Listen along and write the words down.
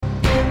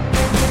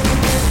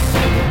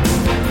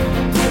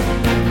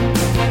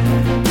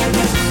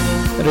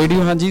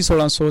Radio ਹਾਂਜੀ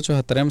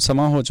 1674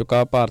 ਸਮਾਂ ਹੋ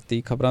ਚੁੱਕਾ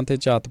ਭਾਰਤੀ ਖਬਰਾਂ ਤੇ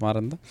ਝਾਤ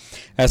ਮਾਰਨ ਦਾ।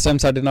 ਇਸ ਟਾਈਮ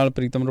ਸਾਡੇ ਨਾਲ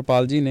ਪ੍ਰੀਤਮ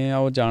ਰੁਪਾਲ ਜੀ ਨੇ।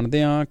 ਆਓ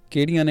ਜਾਣਦੇ ਹਾਂ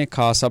ਕਿਹੜੀਆਂ ਨੇ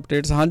ਖਾਸ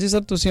ਅਪਡੇਟਸ। ਹਾਂਜੀ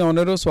ਸਰ, ਤੁਸੀਂ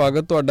ਆਉਂਦੇ ਰਹੋ।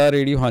 ਸਵਾਗਤ ਤੁਹਾਡਾ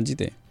ਰੇਡੀਓ ਹਾਂਜੀ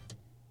ਤੇ।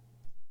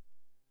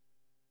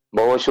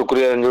 ਬਹੁਤ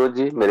ਸ਼ੁਕਰੀਆ ਰਣਜੋਤ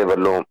ਜੀ, ਮੇਰੇ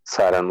ਵੱਲੋਂ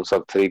ਸਾਰਿਆਂ ਨੂੰ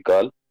ਸਤਿ ਸ੍ਰੀ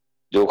ਅਕਾਲ।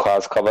 ਜੋ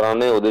ਖਾਸ ਖਬਰਾਂ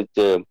ਨੇ ਉਹਦੇ ਚ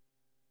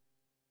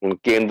ਹੁਣ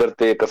ਕੇਂਦਰ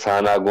ਤੇ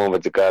ਕਿਸਾਨ ਆਗੂਆਂ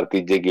ਵਿਚਕਾਰ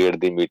ਤੀਜੇ ਗੇੜ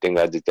ਦੀ ਮੀਟਿੰਗ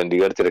ਅੱਜ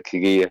ਚੰਡੀਗੜ੍ਹ ਚ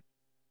ਰੱਖੀ ਗਈ ਹੈ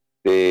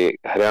ਤੇ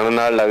ਹਰਿਆਣਾ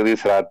ਨਾਲ ਲੱਗਦੀ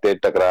ਸਰਹੱਦ ਤੇ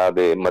ਟਕਰਾਅ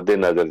ਦੇ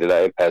ਮੱਦੇਨਜ਼ਰ ਜਿਹੜਾ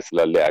ਇਹ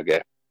ਫੈਸਲਾ ਲਿਆ ਗਿਆ।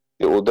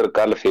 ਤੇ ਉਧਰ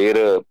ਕੱਲ ਫੇਰ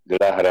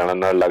ਜਿਹੜਾ ਹਰਿਆਣਾ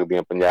ਨਾਲ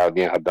ਲੱਗਦੀਆਂ ਪੰਜਾਬ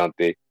ਦੀਆਂ ਹੱਦਾਂ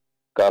ਤੇ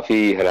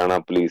ਕਾਫੀ ਹਰਿਆਣਾ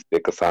ਪੁਲਿਸ ਤੇ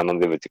ਕਿਸਾਨਾਂ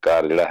ਦੇ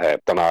ਵਿਚਕਾਰ ਜਿਹੜਾ ਹੈ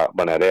ਤਣਾਅ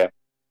ਬਣਿਆ ਰਿਹਾ।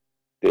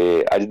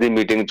 ਤੇ ਅੱਜ ਦੀ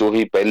ਮੀਟਿੰਗ ਚ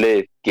ਉਹੀ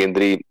ਪਹਿਲੇ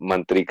ਕੇਂਦਰੀ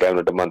ਮੰਤਰੀ,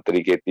 ਕੈਬਨਿਟ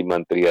ਮੰਤਰੀ, ਖੇਤੀ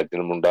ਮੰਤਰੀ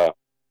ਅਰਜੁਨ ਮੁੰਡਾ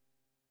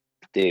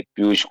ਤੇ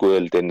ਪਿਊਸ਼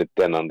ਗੋਇਲ ਤੇ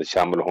ਨਿਤਿਆਨੰਦ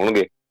ਸ਼ਾਮਲ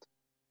ਹੋਣਗੇ।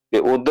 ਤੇ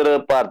ਉਧਰ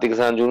ਭਾਰਤੀ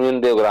ਕਿਸਾਨ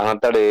ਯੂਨੀਅਨ ਦੇ ਉਗਰਾਹਾਂ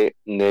ਧੜੇ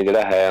ਨੇ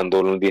ਜਿਹੜਾ ਹੈ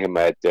ਅੰਦੋਲਨ ਦੀ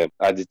ਹਮਾਇਤ ਚ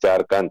ਅੱਜ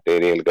 4 ਘੰਟੇ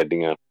ਰੇਲ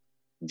ਗੱਡੀਆਂ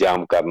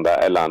ਜਾਮ ਕਰਨ ਦਾ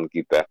ਐਲਾਨ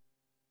ਕੀਤਾ।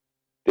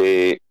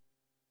 ਤੇ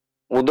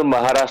ਉਧਰ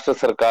ਮਹਾਰਾਸ਼ਟਰ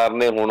ਸਰਕਾਰ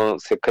ਨੇ ਹੁਣ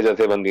ਸਿੱਖ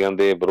ਜਥੇਬੰਦੀਆਂ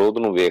ਦੇ ਵਿਰੋਧ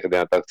ਨੂੰ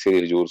ਵੇਖਦਿਆਂ ਤਖ਼ਤ ਸ੍ਰੀ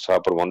ਹਜ਼ੂਰ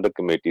ਸਾਹਿਬ ਪ੍ਰਬੰਧਕ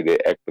ਕਮੇਟੀ ਦੇ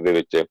ਐਕਟ ਦੇ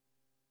ਵਿੱਚ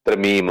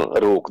ਤਰਮੀਮ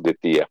ਰੋਕ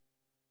ਦਿੱਤੀ ਹੈ।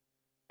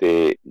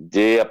 ਤੇ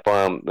ਜੇ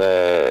ਆਪਾਂ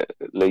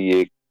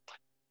ਲਈਏ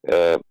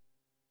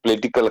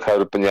ਪੋਲੀਟੀਕਲ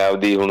ਖਬਰ ਪੰਜਾਬ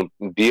ਦੀ, ਹੁਣ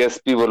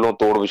BSP ਵੱਲੋਂ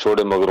ਤੋੜ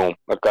ਵਿਛੋੜੇ ਮਗਰੋਂ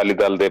ਅਕਾਲੀ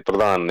ਦਲ ਦੇ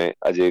ਪ੍ਰਧਾਨ ਨੇ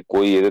ਅਜੇ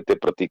ਕੋਈ ਇਹਦੇ ਤੇ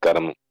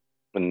ਪ੍ਰਤੀਕਰਮ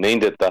ਨਹੀਂ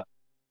ਦਿੱਤਾ।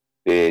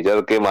 ਤੇ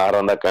ਜਦ ਕਿ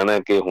ਮਾਹਰਾਂ ਦਾ ਕਹਿਣਾ ਹੈ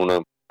ਕਿ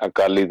ਹੁਣ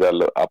ਅਕਾਲੀ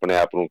ਦਲ ਆਪਣੇ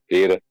ਆਪ ਨੂੰ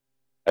ਫੇਰ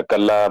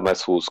ਇਕੱਲਾ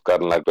ਮਹਿਸੂਸ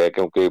ਕਰਨ ਲੱਗ ਪਿਆ,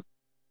 ਕਿਉਂਕਿ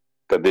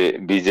ਕਦੇ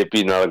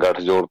BJP ਨਾਲ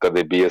ਗੱਠਜੋੜ,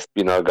 ਕਦੇ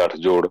BSP ਨਾਲ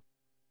ਗੱਠਜੋੜ,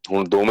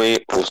 ਹੁਣ ਦੋਵੇਂ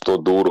ਉਸ ਤੋਂ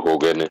ਦੂਰ ਹੋ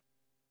ਗਏ ਨੇ।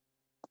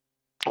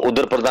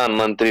 ਉਧਰ ਪ੍ਰਧਾਨ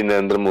ਮੰਤਰੀ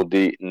ਨਰਿੰਦਰ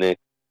ਮੋਦੀ ਨੇ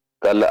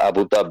ਕੱਲ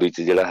ਆਬੂ ਧਾਬੀ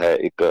ਚ ਜਿਹੜਾ ਹੈ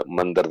ਇੱਕ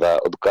ਮੰਦਿਰ ਦਾ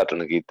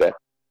ਉਦਘਾਟਨ ਕੀਤਾ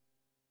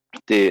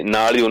ਤੇ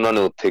ਨਾਲ ਹੀ ਉਹਨਾਂ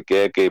ਨੇ ਉੱਥੇ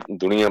ਕਿਹਾ ਕਿ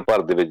ਦੁਨੀਆ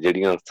ਭਰ ਦੇ ਵਿੱਚ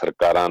ਜਿਹੜੀਆਂ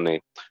ਸਰਕਾਰਾਂ ਨੇ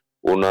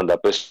ਉਹਨਾਂ ਦਾ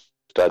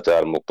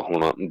ਭ੍ਰਿਸ਼ਟਾਚਾਰ ਮੁਕਤ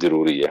ਹੋਣਾ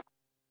ਜ਼ਰੂਰੀ ਹੈ।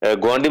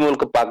 ਗੁਆਂਢੀ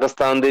ਮੁਲਕ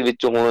ਪਾਕਿਸਤਾਨ ਦੇ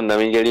ਵਿੱਚ ਹੁਣ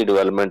ਨਵੀਂ ਜਿਹੜੀ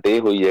ਡਿਵੈਲਪਮੈਂਟ ਇਹ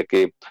ਹੋਈ ਹੈ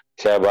ਕਿ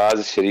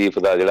ਸ਼ਹਿਬਾਜ਼ ਸ਼ਰੀਫ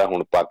ਦਾ ਜਿਹੜਾ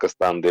ਹੁਣ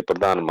ਪਾਕਿਸਤਾਨ ਦੇ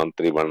ਪ੍ਰਧਾਨ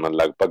ਮੰਤਰੀ ਬਣਨ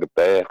ਲਗਭਗ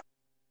ਤੈਅ ਹੈ।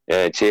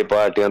 6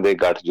 ਪਾਰਟੀਆਂ ਦੇ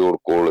ਗੱਠਜੋੜ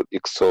ਕੋਲ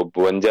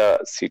 152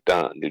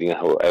 ਸੀਟਾਂ ਜਿਹੜੀਆਂ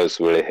ਉਹ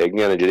ਇਸ ਵੇਲੇ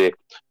ਹੈਗੀਆਂ ਨੇ, ਜਿਹੜੇ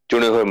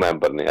ਚੁਣੇ ਹੋਏ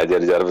ਮੈਂਬਰ ਨੇ। ਅਜੇ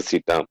ਰਿਜ਼ਰਵ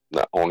ਸੀਟਾਂ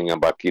ਆਉਣੀਆਂ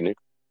ਬਾਕੀ ਨੇ।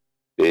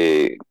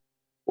 ਤੇ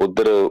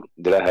ਉਧਰ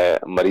ਜਿਹੜਾ ਹੈ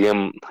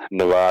ਮਰੀਅਮ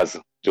ਨਵਾਜ਼,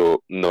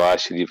 ਜੋ ਨਵਾਜ਼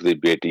ਸ਼ਰੀਫ ਦੀ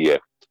ਬੇਟੀ ਹੈ,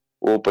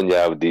 ਉਹ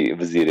ਪੰਜਾਬ ਦੀ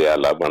ਵਜ਼ੀਰ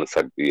ਆਲਾ ਬਣ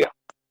ਸਕਦੀ ਆ।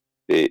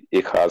 ਤੇ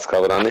ਇਹ ਖਾਸ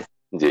ਖਬਰਾਂ ਨੇ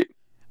ਜੀ।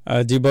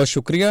 ਜੀ ਬਹੁਤ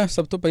ਸ਼ੁਕਰੀਆ।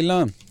 ਸਭ ਤੋਂ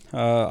ਪਹਿਲਾਂ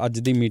ਅੱਜ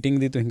ਦੀ ਮੀਟਿੰਗ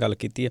ਦੀ ਤੁਸੀਂ ਗੱਲ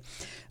ਕੀਤੀ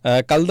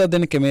ਹੈ, ਕੱਲ੍ਹ ਦਾ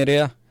ਦਿਨ ਕਿਵੇਂ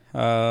ਰਿਹਾ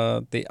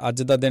ਤੇ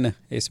ਅੱਜ ਦਾ ਦਿਨ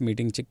ਇਸ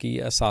ਮੀਟਿੰਗ 'ਚ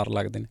ਕੀ ਅਸਾਰ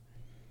ਲੱਗਦੇ ਨੇ?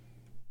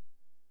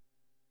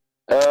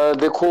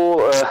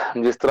 ਦੇਖੋ,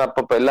 ਜਿਸ ਤਰ੍ਹਾਂ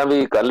ਆਪਾਂ ਪਹਿਲਾਂ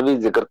ਵੀ ਕੱਲ ਵੀ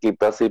ਜ਼ਿਕਰ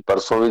ਕੀਤਾ ਸੀ,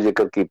 ਪਰਸੋਂ ਵੀ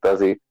ਜ਼ਿਕਰ ਕੀਤਾ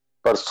ਸੀ।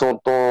 ਪਰਸੋਂ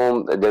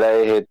ਤੋਂ ਜਿਹੜਾ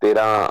ਇਹ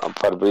 13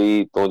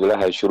 ਫਰਵਰੀ ਤੋਂ ਜਿਹੜਾ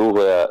ਹੈ ਸ਼ੁਰੂ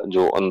ਹੋਇਆ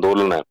ਜੋ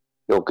ਅੰਦੋਲਨ ਹੈ,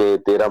 ਕਿਉਂਕਿ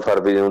 13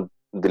 ਫਰਵਰੀ ਨੂੰ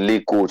ਦਿੱਲੀ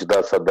ਕੂਚ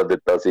ਦਾ ਸੱਦਾ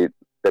ਦਿੱਤਾ ਸੀ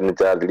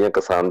 3-4 ਜਿਹੜੀਆਂ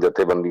ਕਿਸਾਨ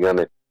ਜਥੇਬੰਦੀਆਂ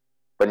ਨੇ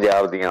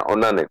ਪੰਜਾਬ ਦੀਆਂ,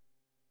 ਉਹਨਾਂ ਨੇ।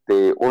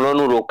 ਤੇ ਉਹਨਾਂ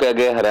ਨੂੰ ਰੋਕਿਆ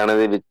ਗਿਆ ਹਰਿਆਣਾ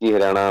ਦੇ ਵਿੱਚ ਹੀ,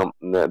 ਹਰਿਆਣਾ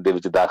ਦੇ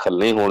ਵਿੱਚ ਦਾਖਲ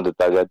ਨਹੀਂ ਹੋਣ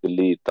ਦਿੱਤਾ ਗਿਆ।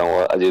 ਦਿੱਲੀ ਤਾਂ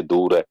ਅਜੇ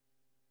ਦੂਰ ਹੈ।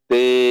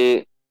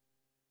 ਤੇ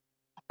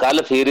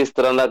ਕੱਲ ਫੇਰ ਇਸ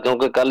ਤਰ੍ਹਾਂ ਦਾ,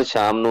 ਕਿਉਂਕਿ ਕੱਲ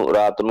ਸ਼ਾਮ ਨੂੰ,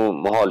 ਰਾਤ ਨੂੰ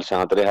ਮਾਹੌਲ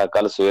ਸ਼ਾਂਤ ਰਿਹਾ।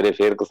 ਕੱਲ ਸਵੇਰੇ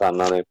ਫੇਰ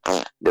ਕਿਸਾਨਾਂ ਨੇ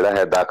ਜਿਹੜਾ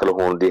ਹੈ ਦਾਖਲ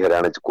ਹੋਣ ਦੀ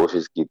ਹਰਿਆਣੇ ਚ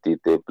ਕੋਸ਼ਿਸ਼ ਕੀਤੀ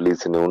ਤੇ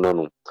ਪੁਲਿਸ ਨੇ ਉਹਨਾਂ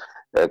ਨੂੰ,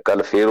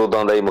 ਕੱਲ ਫੇਰ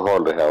ਉਦਾਂ ਦਾ ਹੀ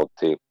ਮਾਹੌਲ ਰਿਹਾ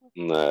ਉੱਥੇ।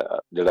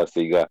 ਜਿਹੜਾ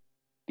ਸੀਗਾ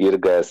ਟੀਅਰ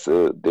ਗੈਸ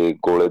ਦੇ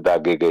ਗੋਲੇ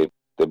ਦਾਗੇ ਗਏ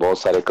ਤੇ ਬਹੁਤ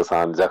ਸਾਰੇ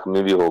ਕਿਸਾਨ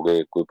ਜ਼ਖਮੀ ਵੀ ਹੋ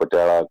ਗਏ। ਕੋਈ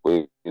ਪਟਿਆਲਾ,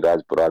 ਕੋਈ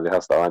ਰਾਜਪੁਰਾ ਦੇ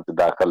ਹਸਪਤਾਲਾਂ ਚ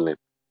ਦਾਖਲ ਨੇ,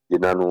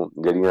 ਜਿਹਨਾਂ ਨੂੰ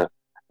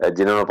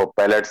ਆਪਾਂ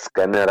ਪੈਲਟਸ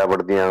ਕਹਿੰਦੇ ਹਾਂ,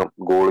 ਰਬੜ ਦੀਆਂ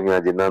ਗੋਲੀਆਂ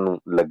ਜਿਹਨਾਂ ਨੂੰ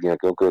ਲੱਗੀਆਂ,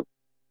 ਕਿਉਂਕਿ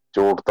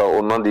ਚੋਟ ਤਾਂ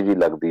ਉਹਨਾਂ ਦੀ ਵੀ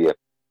ਲੱਗਦੀ ਹੈ।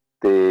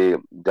 ਤੇ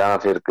ਜਾਂ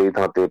ਫਿਰ ਕਈ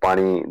ਥਾਂ ਤੇ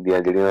ਪਾਣੀ ਦੀਆਂ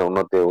ਜਿਹੜੀਆਂ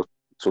ਉਹਨਾਂ ਤੇ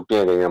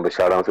ਸੁੱਟੀਆਂ ਗਈਆਂ,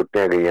 ਵਿਛਾੜਾਂ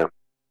ਸੁੱਟੀਆਂ ਗਈਆਂ।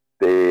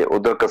 ਤੇ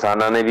ਉਧਰ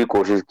ਕਿਸਾਨਾਂ ਨੇ ਵੀ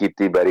ਕੋਸ਼ਿਸ਼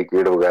ਕੀਤੀ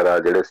ਬੈਰੀਕੇਡ ਵਗੈਰਾ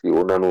ਜਿਹੜੇ ਸੀ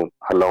ਉਹਨਾਂ ਨੂੰ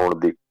ਹਿਲਾਉਣ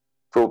ਦੀ।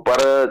 ਸੋ ਪਰ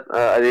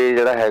ਅਜੇ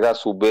ਜਿਹੜਾ ਹੈਗਾ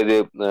ਸੂਬੇ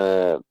ਦੇ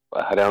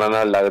ਹਰਿਆਣਾ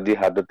ਨਾਲ ਲੱਗਦੀ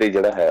ਹੱਦ ਤੇ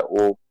ਜਿਹੜਾ ਹੈ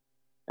ਉਹ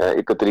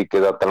ਇੱਕ ਤਰੀਕੇ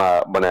ਦਾ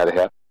ਤਣਾਅ ਬਣਿਆ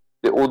ਰਿਹਾ।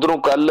 ਤੇ ਉਧਰੋਂ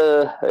ਕੱਲ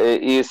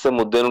ਇਸ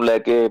ਮੁੱਦੇ ਨੂੰ ਲੈ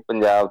ਕੇ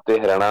ਪੰਜਾਬ ਤੇ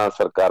ਹਰਿਆਣਾ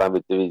ਸਰਕਾਰਾਂ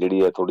ਵਿੱਚ ਵੀ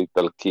ਜਿਹੜੀ ਹੈ ਥੋੜ੍ਹੀ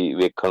ਤਲਖੀ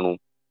ਵੇਖਣ ਨੂੰ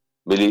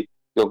ਮਿਲੀ,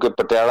 ਕਿਉਂਕਿ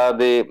ਪਟਿਆਲਾ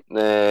ਦੇ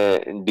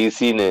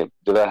DC ਨੇ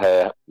ਜਿਹੜਾ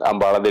ਹੈ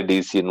ਅੰਬਾਲਾ ਦੇ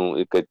DC ਨੂੰ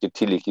ਇੱਕ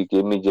ਚਿੱਠੀ ਲਿਖੀ ਕਿ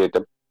ਇਮੀਡੀਏਟ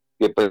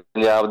ਕਿ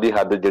ਪੰਜਾਬ ਦੀ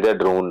ਹੱਦ ਜਿਹੜੇ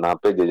ਡਰੋਨ ਨਾ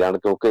ਭੇਜੇ ਜਾਣ,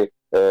 ਕਿਉਂਕਿ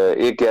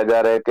ਇਹ ਕਿਹਾ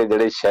ਜਾ ਰਿਹਾ ਕਿ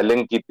ਜਿਹੜੇ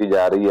ਸ਼ੈਲਿੰਗ ਕੀਤੀ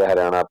ਜਾ ਰਹੀ ਹੈ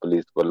ਹਰਿਆਣਾ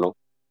ਪੁਲਿਸ ਵੱਲੋਂ,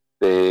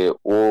 ਤੇ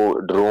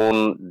ਉਹ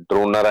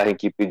ਡਰੋਨਾਂ ਰਾਹੀਂ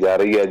ਕੀਤੀ ਜਾ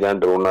ਰਹੀ ਹੈ, ਜਾਂ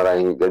ਡਰੋਨਾਂ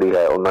ਰਾਹੀਂ ਜਿਹੜੀ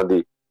ਹੈ ਉਹਨਾਂ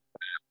ਦੀ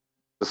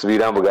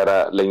ਤਸਵੀਰਾਂ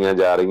ਵਗੈਰਾ ਲਈਆਂ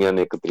ਜਾ ਰਹੀਆਂ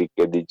ਨੇ। ਇੱਕ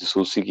ਤਰੀਕੇ ਦੀ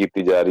ਜਸੂਸੀ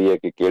ਕੀਤੀ ਜਾ ਰਹੀ ਹੈ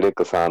ਕਿ ਕਿਹੜੇ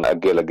ਕਿਸਾਨ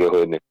ਅੱਗੇ ਲੱਗੇ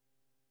ਹੋਏ ਨੇ।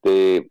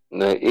 ਤੇ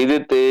ਇਹਦੇ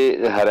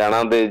ਤੇ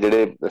ਹਰਿਆਣਾ ਦੇ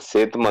ਜਿਹੜੇ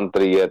ਸਿਹਤ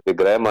ਮੰਤਰੀ ਹੈ ਤੇ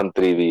ਗ੍ਰਹਿ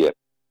ਮੰਤਰੀ ਵੀ ਹੈ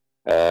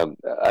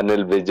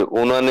ਅਨਿਲ ਵਿਜ,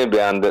 ਉਹਨਾਂ ਨੇ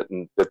ਬਿਆਨ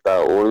ਦਿੱਤਾ,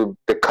 ਉਹ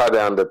ਤਿੱਖਾ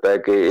ਬਿਆਨ ਦਿੱਤਾ ਹੈ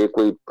ਕਿ ਇਹ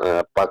ਕੋਈ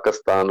ਭਾਰਤ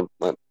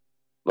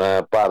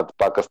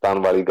ਪਾਕਿਸਤਾਨ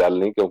ਵਾਲੀ ਗੱਲ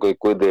ਨਹੀਂ, ਕਿਉਂਕਿ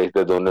ਇੱਕੋ ਹੀ ਦੇਸ਼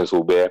ਦੇ ਦੋਨੇ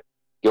ਸੂਬੇ ਹੈ,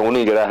 ਕਿਉਂ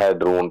ਨਹੀਂ ਜਿਹੜਾ ਹੈ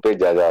ਡਰੋਨ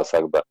ਭੇਜਿਆ ਜਾ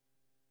ਸਕਦਾ।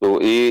 ਤੋ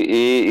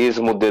ਇਹ ਇਸ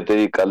ਮੁੱਦੇ ਤੇ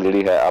ਵੀ ਕੱਲ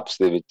ਜਿਹੜੀ ਹੈ ਆਪਸ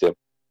ਦੇ ਵਿੱਚ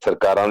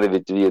ਸਰਕਾਰਾਂ ਦੇ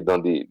ਵਿੱਚ ਵੀ ਏਦਾਂ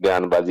ਦੀ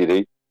ਬਿਆਨਬਾਜ਼ੀ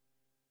ਰਹੀ।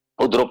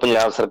 ਉਧਰੋਂ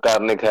ਪੰਜਾਬ ਸਰਕਾਰ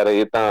ਨੇ ਖੈਰ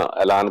ਇਹ ਤਾਂ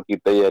ਐਲਾਨ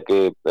ਕੀਤਾ ਹੀ ਹੈ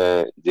ਕਿ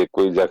ਜੇ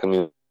ਕੋਈ ਜ਼ਖਮੀ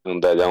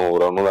ਹੁੰਦਾ ਜਾਂ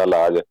ਹੋਰ ਉਹਨਾਂ ਦਾ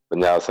ਇਲਾਜ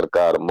ਪੰਜਾਬ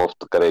ਸਰਕਾਰ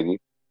ਮੁਫਤ ਕਰੇਗੀ।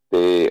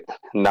 ਤੇ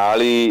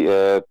ਨਾਲ ਹੀ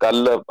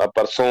ਕੱਲ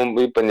ਪਰਸੋਂ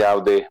ਵੀ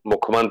ਪੰਜਾਬ ਦੇ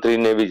ਮੁੱਖ ਮੰਤਰੀ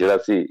ਨੇ ਵੀ ਜਿਹੜਾ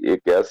ਸੀ ਇਹ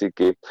ਕਿਹਾ ਸੀ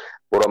ਕਿ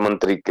ਪੁਰਅਮਨ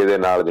ਤਰੀਕੇ ਦੇ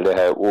ਨਾਲ ਜਿਹੜਾ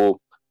ਹੈ ਉਹ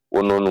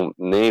ਉਹਨਾਂ ਨੂੰ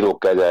ਨਹੀਂ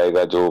ਰੋਕਿਆ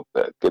ਜਾਏਗਾ, ਜੋ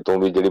ਕਿਤੋਂ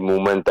ਵੀ ਜਿਹੜੀ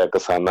ਮੂਵਮੈਂਟ ਹੈ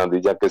ਕਿਸਾਨਾਂ ਦੀ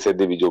ਜਾਂ ਕਿਸੇ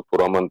ਦੀ ਵੀ ਜੋ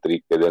ਪੁਰਅਮਨ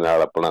ਤਰੀਕੇ ਦੇ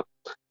ਨਾਲ ਆਪਣਾ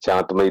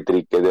ਸ਼ਾਂਤਮਈ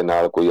ਤਰੀਕੇ ਦੇ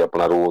ਨਾਲ ਕੋਈ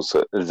ਆਪਣਾ ਰੋਸ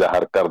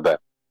ਜ਼ਾਹਰ ਕਰਦਾ।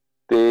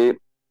 ਤੇ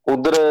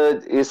ਉਧਰ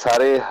ਇਹ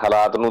ਸਾਰੇ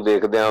ਹਾਲਾਤ ਨੂੰ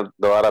ਦੇਖਦਿਆਂ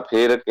ਦੁਬਾਰਾ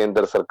ਫੇਰ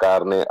ਕੇਂਦਰ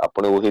ਸਰਕਾਰ ਨੇ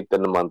ਆਪਣੇ ਉਹੀ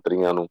 3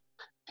 ਮੰਤਰੀਆਂ ਨੂੰ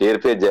ਫੇਰ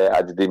ਭੇਜਿਆ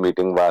ਅੱਜ ਦੀ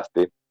ਮੀਟਿੰਗ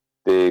ਵਾਸਤੇ।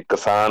 ਤੇ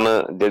ਕਿਸਾਨ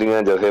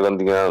ਜਿਹੜੀਆਂ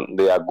ਜਥੇਬੰਦੀਆਂ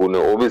ਦੇ ਆਗੂ ਨੇ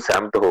ਉਹ ਵੀ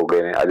ਸਹਿਮਤ ਹੋ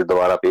ਗਏ ਨੇ। ਅੱਜ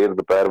ਦੁਬਾਰਾ ਫੇਰ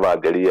ਦੁਪਹਿਰ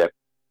ਬਾਅਦ ਜਿਹੜੀ ਹੈ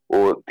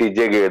ਉਹ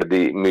ਤੀਜੇ ਗੇੜ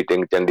ਦੀ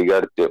ਮੀਟਿੰਗ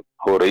ਚੰਡੀਗੜ੍ਹ 'ਚ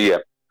ਹੋ ਰਹੀ ਹੈ।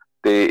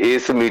 ਤੇ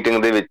ਇਸ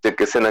ਮੀਟਿੰਗ ਦੇ ਵਿੱਚ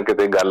ਕਿਸੇ ਨਾ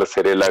ਕਿਤੇ ਗੱਲ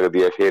ਸਿਰੇ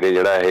ਲੱਗਦੀ ਹੈ, ਫਿਰ ਇਹ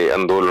ਜਿਹੜਾ ਇਹ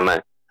ਅੰਦੋਲਨ ਹੈ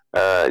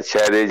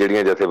ਸ਼ਾਇਦ ਇਹ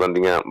ਜਿਹੜੀਆਂ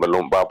ਜਥੇਬੰਦੀਆਂ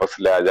ਵੱਲੋਂ ਵਾਪਸ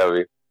ਲਿਆ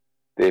ਜਾਵੇ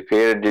ਤੇ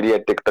ਫਿਰ ਜਿਹੜੀ ਹੈ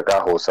ਟਿਕਟਕਾ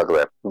ਹੋ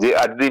ਸਕਦਾ। ਜੇ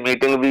ਅੱਜ ਦੀ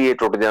ਮੀਟਿੰਗ ਵੀ ਇਹ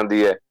ਟੁੱਟ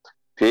ਜਾਂਦੀ ਹੈ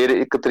ਫਿਰ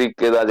ਇੱਕ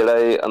ਤਰੀਕੇ ਦਾ ਜਿਹੜਾ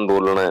ਇਹ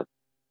ਅੰਦੋਲਨ ਹੈ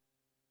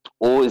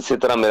ਉਹ ਇਸੇ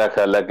ਤਰ੍ਹਾਂ ਮੇਰਾ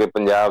ਖਿਆਲ ਹੈ ਕਿ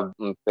ਪੰਜਾਬ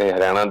ਤੇ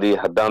ਹਰਿਆਣਾ ਦੀ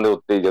ਹੱਦਾਂ ਦੇ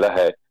ਉੱਤੇ ਜਿਹੜਾ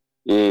ਹੈ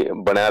ਇਹ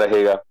ਬਣਿਆ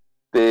ਰਹੇਗਾ।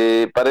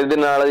 ਤੇ ਪਰ ਇਹਦੇ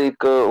ਨਾਲ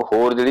ਇੱਕ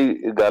ਹੋਰ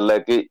ਜਿਹੜੀ ਗੱਲ ਹੈ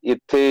ਕਿ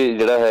ਇੱਥੇ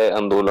ਜਿਹੜਾ ਹੈ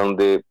ਅੰਦੋਲਨ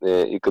ਦੇ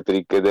ਇੱਕ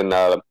ਤਰੀਕੇ ਦੇ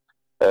ਨਾਲ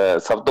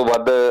ਸਭ ਤੋਂ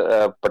ਵੱਧ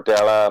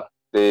ਪਟਿਆਲਾ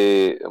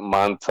ਤੇ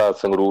ਮਾਨਸਾ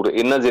ਸੰਗਰੂਰ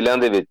ਇਹਨਾਂ ਜ਼ਿਲ੍ਹਿਆਂ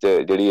ਦੇ ਵਿੱਚ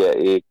ਜਿਹੜੀ ਹੈ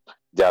ਇਹ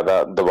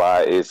ਜ਼ਿਆਦਾ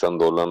ਦਬਾਅ ਇਸ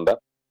ਅੰਦੋਲਨ ਦਾ।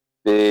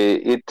 ਤੇ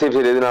ਇੱਥੇ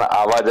ਫਿਰ ਇਹਦੇ ਨਾਲ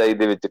ਆਵਾਜਾਈ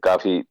ਦੇ ਵਿੱਚ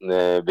ਕਾਫੀ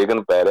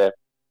ਵਿਘਨ ਪੈ ਰਿਹਾ।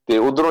 ਤੇ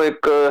ਉਧਰੋਂ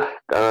ਇੱਕ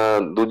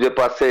ਦੂਜੇ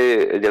ਪਾਸੇ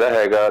ਜਿਹੜਾ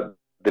ਹੈਗਾ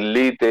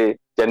ਦਿੱਲੀ ਤੇ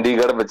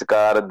ਚੰਡੀਗੜ੍ਹ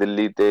ਵਿਚਕਾਰ,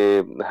 ਦਿੱਲੀ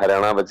ਤੇ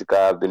ਹਰਿਆਣਾ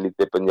ਵਿਚਕਾਰ, ਦਿੱਲੀ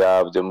ਤੇ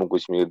ਪੰਜਾਬ ਜੰਮੂ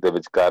ਕਸ਼ਮੀਰ ਦੇ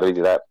ਵਿਚਕਾਰ ਵੀ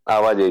ਜਿਹੜਾ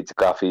ਆਵਾਜਾਈ 'ਚ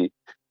ਕਾਫੀ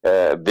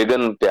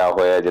ਵਿਘਨ ਪਿਆ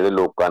ਹੋਇਆ। ਜਿਹੜੇ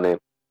ਲੋਕਾਂ ਨੇ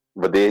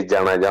ਵਿਦੇਸ਼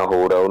ਜਾਣਾ ਜਾਂ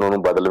ਹੋਰ ਉਹਨਾਂ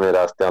ਨੂੰ ਬਦਲਵੇਂ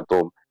ਰਸਤਿਆਂ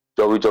ਤੋਂ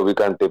 24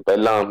 ਘੰਟੇ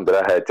ਪਹਿਲਾਂ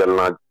ਜਿਹੜਾ ਹੈ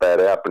ਚੱਲਣਾ ਪੈ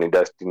ਰਿਹਾ ਆਪਣੀ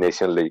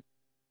ਡੈਸਟੀਨੇਸ਼ਨ ਲਈ।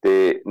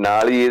 ਤੇ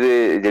ਨਾਲ ਹੀ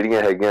ਇਹਦੇ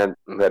ਜਿਹੜੀਆਂ ਹੈਗੀਆਂ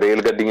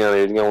ਰੇਲ ਗੱਡੀਆਂ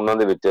ਜਿਹੜੀਆਂ ਉਹਨਾਂ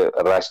ਦੇ ਵਿੱਚ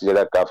ਰਸ਼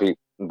ਜਿਹੜਾ ਕਾਫੀ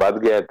ਵੱਧ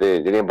ਗਿਆ ਤੇ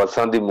ਜਿਹੜੀਆਂ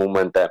ਬੱਸਾਂ ਦੀ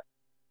ਮੂਵਮੈਂਟ ਹੈ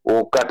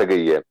ਉਹ ਘਟ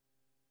ਗਈ ਹੈ।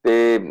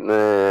 ਤੇ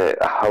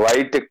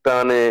ਹਵਾਈ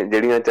ਟਿਕਟਾਂ ਨੇ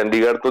ਜਿਹੜੀਆਂ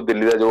ਚੰਡੀਗੜ੍ਹ ਤੋਂ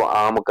ਦਿੱਲੀ ਦਾ ਜੋ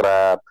ਆਮ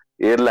ਕਿਰਾਇਆ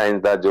에ਅਰਲਾਈਨ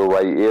ਦਾ ਜੋ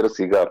ਬਾਈ 에ਅਰ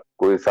ਸੀਗਾ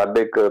ਕੋਈ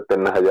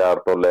 3,500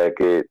 ਤੋਂ ਲੈ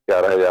ਕੇ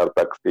 4,000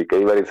 ਤੱਕ ਸੀ,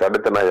 ਕਈ ਵਾਰੀ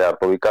 3,500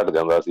 ਤੋਂ ਵੀ ਘਟ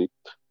ਜਾਂਦਾ ਸੀ।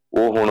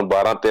 ਉਹ ਹੁਣ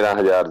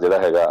 12-13,000 ਜਿਹੜਾ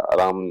ਹੈਗਾ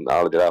ਆਰਾਮ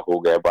ਨਾਲ ਜਿਹੜਾ ਹੋ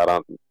ਗਿਆ 12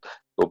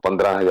 ਤੋਂ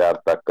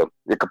 15,000 ਤੱਕ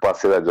ਇੱਕ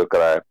ਪਾਸੇ ਦਾ ਜੋ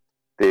ਕਿਰਾਇਆ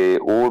ਤੇ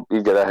ਉਹ ਵੀ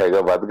ਜਿਹੜਾ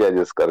ਹੈਗਾ ਵੱਧ ਗਿਆ।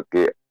 ਜਿਸ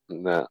ਕਰਕੇ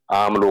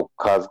ਆਮ ਲੋਕ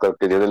ਖਾਸ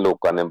ਕਰਕੇ ਜਿਹੜੇ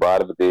ਲੋਕਾਂ ਨੇ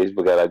ਬਾਹਰ ਵਿਦੇਸ਼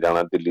ਵਗੈਰਾ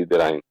ਜਾਣਾ ਦਿੱਲੀ ਦੇ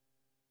ਰਾਹੀਂ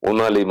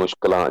ਉਹਨਾਂ ਲਈ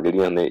ਮੁਸ਼ਕਲਾਂ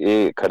ਜਿਹੜੀਆਂ ਨੇ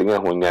ਇਹ ਖੜੀਆਂ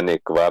ਹੋਈਆਂ ਨੇ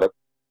ਇੱਕ ਵਾਰ,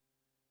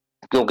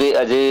 ਕਿਉਂਕਿ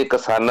ਅਜੇ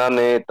ਕਿਸਾਨਾਂ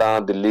ਨੇ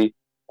ਤਾਂ ਦਿੱਲੀ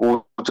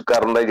ਕੂਚ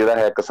ਕਰਨ ਦਾ ਜਿਹੜਾ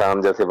ਹੈ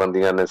ਕਿਸਾਨ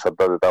ਜਥੇਬੰਦੀਆਂ ਨੇ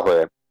ਸੱਦਾ ਦਿੱਤਾ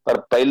ਹੋਇਆ। ਪਰ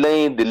ਪਹਿਲਾਂ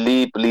ਹੀ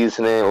ਦਿੱਲੀ ਪੁਲਿਸ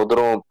ਨੇ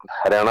ਉਧਰੋਂ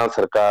ਹਰਿਆਣਾ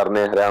ਸਰਕਾਰ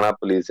ਨੇ ਹਰਿਆਣਾ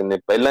ਪੁਲਿਸ ਨੇ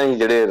ਪਹਿਲਾਂ ਹੀ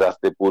ਜਿਹੜੇ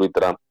ਰਸਤੇ ਪੂਰੀ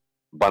ਤਰ੍ਹਾਂ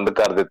ਬੰਦ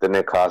ਕਰ ਦਿੱਤੇ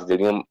ਨੇ। ਖਾਸ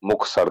ਜਿਹੜੀਆਂ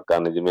ਮੁੱਖ ਸੜਕਾਂ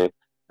ਨੇ, ਜਿਵੇਂ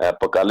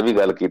ਆਪਾਂ ਕੱਲ ਵੀ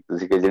ਗੱਲ ਕੀਤੀ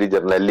ਸੀ ਕਿ ਜਿਹੜੀ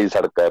ਜਰਨੈਲੀ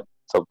ਸੜਕ ਹੈ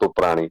ਸਭ ਤੋਂ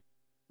ਪੁਰਾਣੀ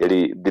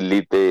ਜਿਹੜੀ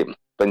ਦਿੱਲੀ ਤੇ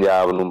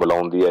ਪੰਜਾਬ ਨੂੰ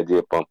ਮਿਲਾਉਂਦੀ ਹੈ, ਜੇ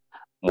ਆਪਾਂ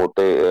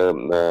ਮੋਟੇ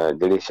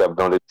ਜਿਹੜੇ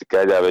ਸ਼ਬਦਾਂ ਦੇ ਵਿੱਚ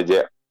ਕਿਹਾ ਜਾਵੇ,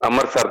 ਜੇ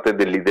ਅੰਮ੍ਰਿਤਸਰ ਤੇ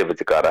ਦਿੱਲੀ ਦੇ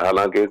ਵਿਚਕਾਰ,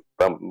 ਹਾਲਾਂਕਿ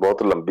ਤਾਂ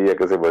ਬਹੁਤ ਲੰਬੀ ਹੈ,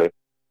 ਕਿਸੇ ਵੇਲੇ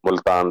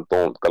ਮੁਲਤਾਨ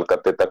ਤੋਂ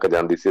ਕਲਕੱਤੇ ਤੱਕ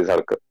ਜਾਂਦੀ ਸੀ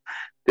ਸੜਕ।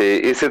 ਤੇ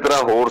ਇਸੇ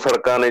ਤਰ੍ਹਾਂ ਹੋਰ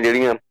ਸੜਕਾਂ ਨੇ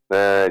ਜਿਹੜੀਆਂ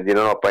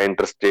ਜਿਨ੍ਹਾਂ ਨੂੰ ਆਪਾਂ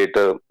ਇੰਟਰਸਟੇਟ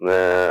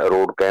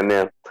ਰੋਡ ਕਹਿੰਦੇ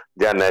ਆ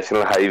ਜਾਂ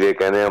ਨੈਸ਼ਨਲ ਹਾਈਵੇ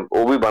ਕਹਿੰਦੇ ਆ,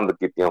 ਉਹ ਵੀ ਬੰਦ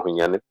ਕੀਤੀਆਂ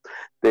ਹੋਈਆਂ ਨੇ।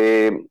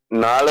 ਤੇ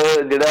ਨਾਲ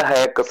ਜਿਹੜਾ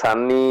ਹੈ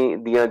ਕਿਸਾਨੀ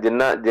ਦੀਆਂ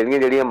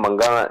ਜਿਹੜੀਆਂ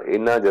ਮੰਗਾਂ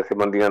ਇਹਨਾਂ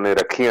ਜਥੇਬੰਦੀਆਂ ਨੇ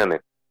ਰੱਖੀਆਂ ਨੇ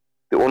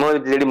ਤੇ ਉਹਨਾਂ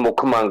ਵਿੱਚ ਜਿਹੜੀ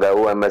ਮੁੱਖ ਮੰਗ ਹੈ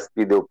ਉਹ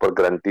MSP ਦੇ ਉੱਪਰ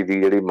ਗਰੰਟੀ ਦੀ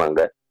ਜਿਹੜੀ ਮੰਗ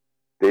ਹੈ।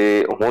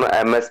 ਤੇ ਹੁਣ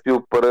MSP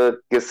ਉੱਪਰ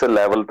ਕਿਸ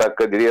ਲੈਵਲ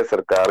ਤੱਕ ਜਿਹੜੀ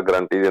ਸਰਕਾਰ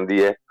ਗਰੰਟੀ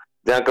ਦਿੰਦੀ ਹੈ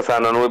ਜਾਂ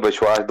ਕਿਸਾਨਾਂ ਨੂੰ ਇਹ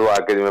ਵਿਸ਼ਵਾਸ ਦਵਾ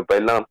ਕੇ, ਜਿਵੇਂ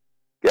ਪਹਿਲਾਂ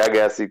ਕਿਹਾ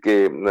ਗਿਆ ਸੀ ਕਿ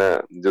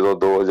ਜਦੋਂ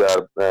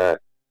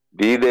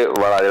 2020 ਦੇ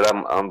ਵਾਲਾ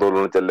ਜਿਹੜਾ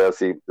ਅੰਦੋਲਨ ਚੱਲਿਆ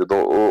ਸੀ,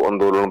 ਜਦੋਂ ਉਹ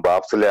ਅੰਦੋਲਨ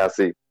ਵਾਪਸ ਲਿਆ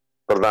ਸੀ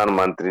ਪ੍ਰਧਾਨ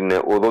ਮੰਤਰੀ ਨੇ,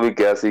 ਉਦੋਂ ਵੀ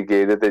ਕਿਹਾ ਸੀ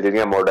ਕਿ ਇਹਦੇ ਤੇ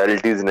ਜਿਹੜੀਆਂ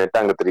ਮੋਡੈਲਿਟੀਜ਼ ਨੇ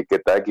ਢੰਗ ਤਰੀਕੇ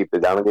ਤੈਅ ਕੀਤੇ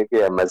ਜਾਣਗੇ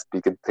ਕਿ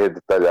MSP ਕਿੱਥੇ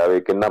ਦਿੱਤਾ ਜਾਵੇ,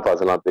 ਕਿੰਨਾ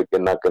ਫਸਲਾਂ ਤੇ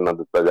ਕਿੰਨਾ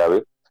ਦਿੱਤਾ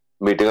ਜਾਵੇ।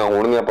 ਮੀਟਿੰਗਾਂ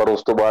ਹੋਣਗੀਆਂ ਪਰ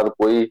ਉਸ ਤੋਂ ਬਾਅਦ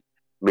ਕੋਈ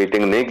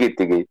ਮੀਟਿੰਗ ਨਹੀਂ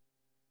ਕੀਤੀ ਗਈ।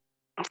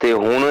 ਤੇ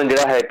ਹੁਣ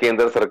ਜਿਹੜਾ ਹੈ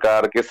ਕੇਂਦਰ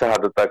ਸਰਕਾਰ ਕਿਸ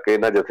ਹੱਦ ਤੱਕ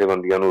ਇਹਨਾਂ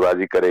ਜਥੇਬੰਦੀਆਂ ਨੂੰ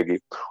ਰਾਜੀ ਕਰੇਗੀ,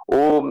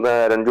 ਉਹ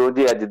ਰਣਜੋਤ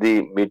ਜੀ ਅੱਜ ਦੀ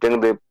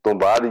ਮੀਟਿੰਗ ਦੇ ਤੋਂ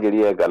ਬਾਅਦ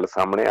ਜਿਹੜੀ ਹੈ ਗੱਲ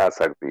ਸਾਹਮਣੇ ਆ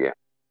ਸਕਦੀ ਹੈ।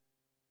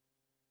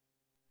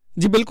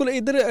 ਜੀ ਬਿਲਕੁਲ,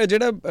 ਇੱਧਰ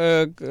ਜਿਹੜਾ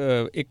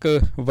ਇੱਕ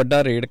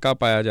ਵੱਡਾ ਰੇੜਕਾ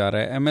ਪਾਇਆ ਜਾ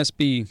ਰਿਹਾ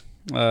MSP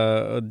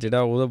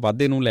ਜਿਹੜਾ ਉਹਦੇ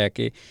ਵਾਧੇ ਨੂੰ ਲੈ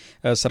ਕੇ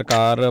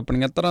ਸਰਕਾਰ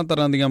ਆਪਣੀਆਂ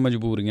ਤਰ੍ਹਾਂ ਦੀਆਂ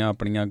ਮਜਬੂਰੀਆਂ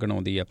ਆਪਣੀਆਂ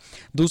ਗਿਣਾਉਂਦੀ ਆ।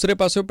 ਦੂਸਰੇ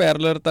ਪਾਸਿਓਂ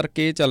ਪੈਰਲਰ ਤਰਕ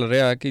ਇਹ ਚੱਲ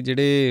ਰਿਹਾ ਕਿ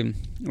ਜਿਹੜੇ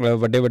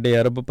ਵੱਡੇ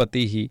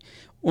ਅਰਬਪਤੀ ਹੀ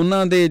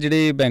ਉਹਨਾਂ ਦੇ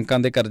ਜਿਹੜੇ ਬੈਂਕਾਂ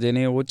ਦੇ ਕਰਜ਼ੇ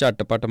ਨੇ ਉਹ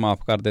ਝੱਟ-ਪੱਟ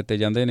ਮਾਫ਼ ਕਰ ਦਿੱਤੇ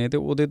ਜਾਂਦੇ ਨੇ ਤੇ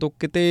ਉਹਦੇ ਤੋਂ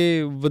ਕਿਤੇ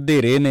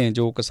ਵਧੇਰੇ ਨੇ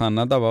ਜੋ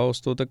ਕਿਸਾਨਾਂ ਦਾ ਵਾ,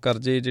 ਉਸ ਤੋਂ ਤੇ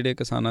ਕਰਜ਼ੇ ਜਿਹੜੇ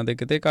ਕਿਸਾਨਾਂ ਦੇ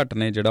ਕਿਤੇ ਘੱਟ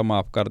ਨੇ ਜਿਹੜਾ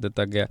ਮਾਫ਼ ਕਰ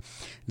ਦਿੱਤਾ ਗਿਆ।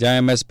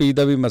 ਜਾਂ MSP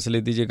ਦਾ ਵੀ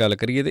ਮਸਲੇ ਦੀ ਜੇ ਗੱਲ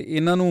ਕਰੀਏ ਤੇ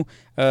ਇਹਨਾਂ ਨੂੰ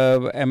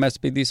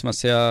MSP ਦੀ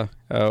ਸਮੱਸਿਆ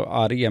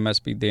ਆ ਰਹੀ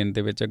MSP ਦੇਣ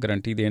ਦੇ ਵਿੱਚ,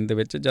 ਗਰੰਟੀ ਦੇਣ ਦੇ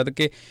ਵਿੱਚ, ਜਦ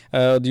ਕਿ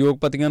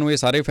ਉਦਯੋਗਪਤੀਆਂ ਨੂੰ ਇਹ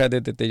ਸਾਰੇ ਫਾਇਦੇ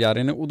ਦਿੱਤੇ ਜਾ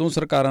ਰਹੇ ਨੇ, ਉਦੋਂ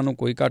ਸਰਕਾਰਾਂ ਨੂੰ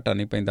ਕੋਈ ਘਾਟਾ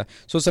ਨਹੀਂ ਪੈਂਦਾ।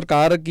 ਸੋ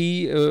ਸਰਕਾਰ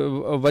ਕੀ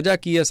ਵਜ੍ਹਾ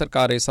ਕੀ ਹੈ,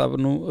 ਸਰਕਾਰ ਇਸ ਸਭ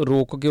ਨੂੰ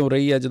ਰੋਕ ਕਿਉਂ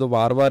ਰਹੀ ਹੈ ਜਦੋਂ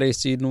ਵਾਰ-ਵਾਰ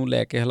ਇਸ ਚੀਜ਼ ਨੂੰ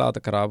ਲੈ ਕੇ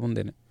ਹਾਲਾਤ ਖਰਾਬ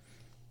ਹੁੰਦੇ ਨੇ?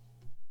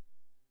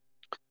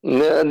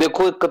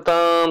 ਦੇਖੋ, ਇੱਕ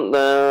ਤਾਂ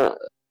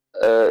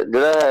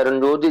ਜਿਹੜਾ ਹੈ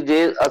ਰਣਜੋਤ ਜੀ,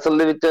 ਜੇ ਅਸਲ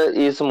ਦੇ ਵਿੱਚ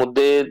ਇਸ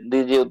ਮੁੱਦੇ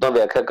ਦੀ ਜੇ ਉਦਾਂ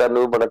ਵਿਆਖਿਆ ਕਰਨ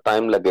ਨੂੰ ਬੜਾ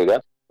ਟਾਈਮ ਲੱਗੇਗਾ।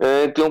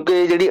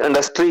 ਕਿਉਂਕਿ ਜਿਹੜੀ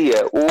ਇੰਡਸਟਰੀ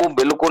ਹੈ ਉਹ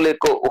ਬਿਲਕੁਲ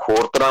ਇੱਕ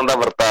ਹੋਰ ਤਰ੍ਹਾਂ ਦਾ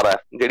ਵਰਤਾਰਾ ਹੈ,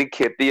 ਜਿਹੜੀ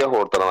ਖੇਤੀ ਆ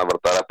ਹੋਰ ਤਰ੍ਹਾਂ ਦਾ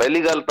ਵਰਤਾਰਾ।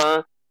 ਪਹਿਲੀ ਗੱਲ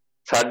ਤਾਂ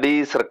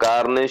ਸਾਡੀ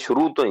ਸਰਕਾਰ ਨੇ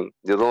ਸ਼ੁਰੂ ਤੋਂ ਹੀ,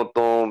 ਜਦੋਂ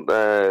ਤੋਂ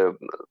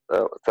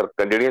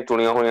ਜਿਹੜੀਆਂ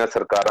ਚੁਣੀਆਂ ਹੋਈਆਂ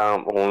ਸਰਕਾਰਾਂ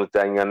ਹੋਣ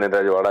ਚਾਹੀਆਂ ਨੇ,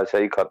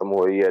 ਰਜਵਾੜਾਸ਼ਾਹੀ ਖਤਮ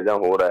ਹੋਈ ਹੈ ਜਾਂ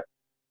ਹੋਰ ਹੈ,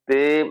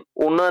 ਤੇ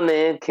ਉਹਨਾਂ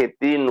ਨੇ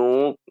ਖੇਤੀ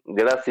ਨੂੰ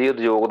ਜਿਹੜਾ ਸੀ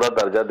ਉਦਯੋਗ ਦਾ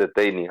ਦਰਜਾ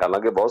ਦਿੱਤਾ ਹੀ ਨਹੀਂ।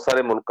 ਹਾਲਾਂਕਿ ਬਹੁਤ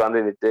ਸਾਰੇ ਮੁਲਕਾਂ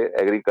ਦੇ ਵਿੱਚ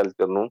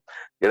ਐਗਰੀਕਲਚਰ ਨੂੰ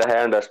ਜਿਹੜਾ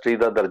ਹੈ ਇੰਡਸਟਰੀ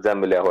ਦਾ ਦਰਜਾ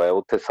ਮਿਲਿਆ ਹੋਇਆ,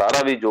 ਉੱਥੇ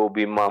ਸਾਰਾ ਵੀ ਜੋ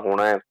ਬੀਮਾ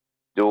ਹੋਣਾ ਹੈ,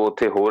 ਜੋ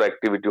ਉੱਥੇ ਹੋਰ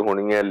ਐਕਟੀਵਿਟੀ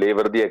ਹੋਣੀ ਹੈ,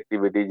 ਲੇਬਰ ਦੀ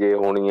ਐਕਟੀਵਿਟੀ ਜੇ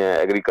ਹੋਣੀ ਹੈ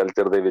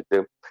ਐਗਰੀਕਲਚਰ ਦੇ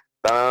ਵਿੱਚ,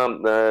 ਤਾਂ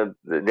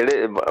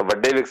ਜਿਹੜੇ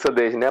ਵੱਡੇ ਵਿਕਸਿਤ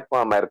ਦੇਸ਼ ਨੇ,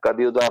 ਆਪਾਂ ਅਮਰੀਕਾ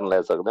ਦੀ ਉਦਾਹਰਨ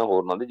ਲੈ ਸਕਦੇ ਹਾਂ,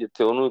 ਹੋਰਨਾਂ ਦੀ,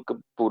 ਜਿੱਥੇ ਉਹਨੂੰ ਇੱਕ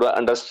ਪੂਰਾ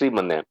ਇੰਡਸਟਰੀ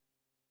ਮੰਨਿਆ।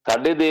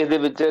 ਸਾਡੇ ਦੇਸ਼ ਦੇ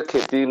ਵਿੱਚ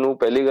ਖੇਤੀ ਨੂੰ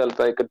ਪਹਿਲੀ ਗੱਲ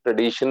ਤਾਂ ਇੱਕ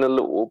ਟ੍ਰੈਡੀਸ਼ਨਲ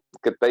ਉਹ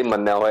ਕਿੱਤਾ ਹੀ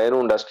ਮੰਨਿਆ ਹੋਇਆ,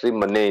 ਇਹਨੂੰ ਇੰਡਸਟਰੀ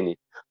ਮੰਨਿਆ ਹੀ ਨਹੀਂ।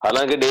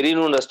 ਹਾਲਾਂਕਿ ਡੇਅਰੀ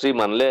ਨੂੰ ਇੰਡਸਟਰੀ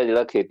ਮੰਨ ਲਿਆ,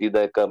 ਜਿਹੜਾ ਖੇਤੀ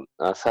ਦਾ ਇੱਕ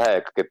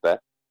ਸਹਾਇਕ ਕਿੱਤਾ।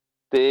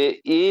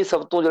 ਤੇ ਇਹ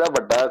ਸਭ ਤੋਂ ਜਿਹੜਾ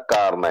ਵੱਡਾ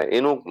ਕਾਰਨ ਹੈ,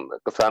 ਇਹਨੂੰ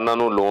ਕਿਸਾਨਾਂ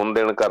ਨੂੰ ਲੋਨ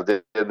ਦੇਣ, ਕਰਜ਼ੇ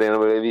ਦੇਣ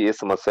ਵੇਲੇ ਵੀ ਇਹ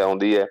ਸਮੱਸਿਆ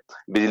ਆਉਂਦੀ ਹੈ,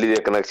 ਬਿਜਲੀ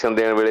ਦੇ ਕਨੈਕਸ਼ਨ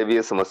ਦੇਣ ਵੇਲੇ ਵੀ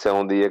ਇਹ ਸਮੱਸਿਆ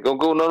ਆਉਂਦੀ ਹੈ,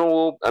 ਕਿਉਂਕਿ ਉਹਨਾਂ ਨੂੰ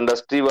ਉਹ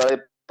ਇੰਡਸਟਰੀ ਵਾਲੇ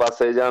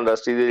ਪਾਸੇ ਜਾਂ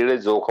ਇੰਡਸਟਰੀ ਦੇ ਜਿਹੜੇ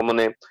ਜੋਖਮ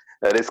ਨੇ,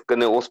 ਰਿਸਕ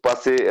ਨੇ, ਉਸ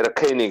ਪਾਸੇ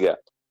ਰੱਖਿਆ ਹੀ ਨਹੀਂ ਗਿਆ।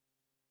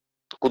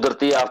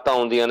 ਕੁਦਰਤੀ ਆਫਤਾਂ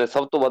ਆਉਂਦੀਆਂ ਨੇ,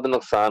 ਸਭ ਤੋਂ ਵੱਧ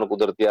ਨੁਕਸਾਨ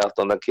ਕੁਦਰਤੀ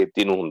ਆਫਤਾਂ ਦਾ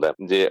ਖੇਤੀ ਨੂੰ ਹੁੰਦਾ,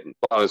 ਜੇ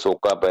ਭਾਵੇਂ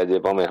ਸੋਕਾ ਪੈ ਜੇ,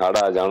 ਭਾਵੇਂ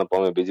ਹੜ੍ਹ ਆ ਜਾਣ,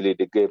 ਭਾਵੇਂ ਬਿਜਲੀ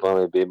ਡਿੱਗੇ,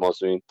 ਭਾਵੇਂ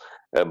ਬੇਮੌਸਮੀ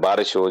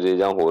ਬਾਰਿਸ਼ ਹੋ ਜੇ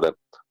ਜਾਂ ਹੋਰ।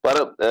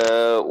 ਪਰ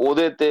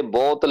ਉਹਦੇ ਤੇ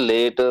ਬਹੁਤ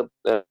ਲੇਟ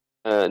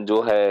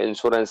ਜੋ ਹੈ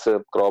ਇੰਸ਼ੋਰੈਂਸ,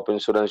 ਕ੍ਰੌਪ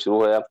ਇੰਸ਼ੋਰੈਂਸ ਸ਼ੁਰੂ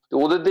ਹੋਇਆ, ਤੇ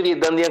ਉਹਦੇ ਤੇ ਵੀ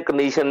ਇਦਾਂ ਦੀਆਂ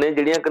ਕੰਡੀਸ਼ਨ ਨੇ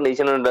ਜਿਹੜੀਆਂ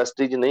ਕੰਡੀਸ਼ਨ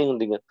ਇੰਡਸਟਰੀ 'ਚ ਨਹੀਂ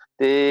ਹੁੰਦੀਆਂ।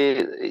 ਤੇ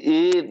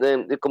ਇਹ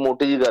ਇੱਕ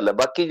ਮੋਟੀ ਜਿਹੀ ਗੱਲ ਹੈ।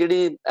 ਬਾਕੀ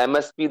ਜਿਹੜੀ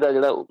MSP ਦਾ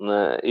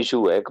ਜਿਹੜਾ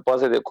ਇਸ਼ੂ ਹੈ, ਇੱਕ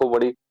ਪਾਸੇ ਦੇਖੋ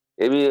ਬੜੀ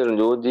ਇਹ ਵੀ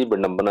ਰਣਜੋਤ ਜੀ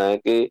ਵਿਡੰਬਨਾ ਹੈ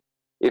ਕਿ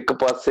ਇੱਕ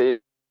ਪਾਸੇ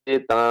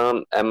ਤਾਂ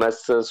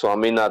MS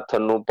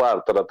ਸਵਾਮੀਨਾਥਨ ਨੂੰ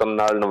ਭਾਰਤ ਰਤਨ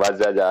ਨਾਲ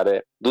ਨਵਾਜਿਆ ਜਾ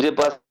ਰਿਹਾ, ਦੂਜੇ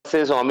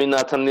ਪਾਸੇ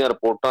ਸਵਾਮੀਨਾਥਨ ਦੀਆਂ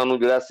ਰਿਪੋਰਟਾਂ ਨੂੰ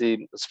ਜਿਹੜਾ ਸੀ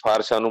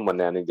ਸਿਫਾਰਿਸ਼ਾਂ ਨੂੰ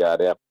ਮੰਨਿਆ ਨਹੀਂ ਜਾ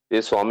ਰਿਹਾ।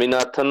 ਤੇ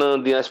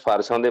ਸਵਾਮੀਨਾਥਨ ਦੀਆਂ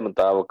ਸਿਫਾਰਿਸ਼ਾਂ ਦੇ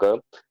ਮੁਤਾਬਕ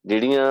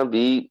ਜਿਹੜੀਆਂ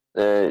ਵੀ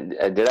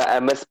ਜਿਹੜਾ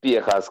MSP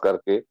ਹੈ ਖਾਸ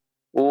ਕਰਕੇ,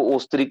 ਉਹ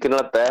ਉਸ ਤਰੀਕੇ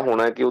ਨਾਲ ਤੈਅ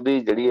ਹੋਣਾ ਕਿ ਉਹਦੀ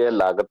ਜਿਹੜੀ ਹੈ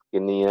ਲਾਗਤ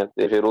ਕਿੰਨੀ ਹੈ,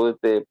 ਤੇ ਫਿਰ ਉਹਦੇ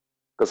ਤੇ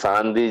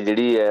ਕਿਸਾਨ ਦੀ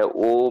ਜਿਹੜੀ ਹੈ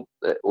ਉਹ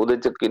ਉਹਦੇ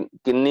ਚ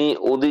ਕਿੰਨੀ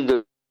ਉਹਦੀ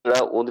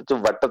ਜਿਹੜਾ ਉਹਦੇ ਚ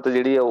ਵੱਟਤ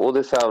ਜਿਹੜੀ ਆ ਉਹਦੇ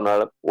ਹਿਸਾਬ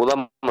ਨਾਲ ਉਹਦਾ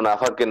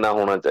ਮੁਨਾਫਾ ਕਿੰਨਾ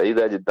ਹੋਣਾ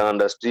ਚਾਹੀਦਾ, ਜਿੱਦਾਂ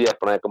ਇੰਡਸਟਰੀ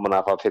ਆਪਣਾ ਇੱਕ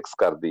ਮੁਨਾਫਾ ਫਿਕਸ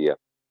ਕਰਦੀ ਆ।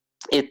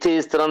 ਇੱਥੇ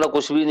ਇਸ ਤਰ੍ਹਾਂ ਦਾ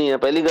ਕੁਝ ਵੀ ਨਹੀਂ ਹੈ।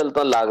 ਪਹਿਲੀ ਗੱਲ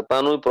ਤਾਂ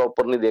ਲਾਗਤਾਂ ਨੂੰ ਵੀ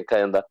ਪ੍ਰੋਪਰ ਨਹੀਂ ਦੇਖਿਆ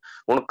ਜਾਂਦਾ।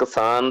 ਹੁਣ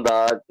ਕਿਸਾਨ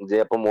ਦਾ ਜੇ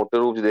ਆਪਾਂ ਮੋਟੇ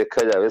ਰੂਪ 'ਚ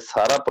ਦੇਖਿਆ ਜਾਵੇ,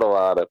 ਸਾਰਾ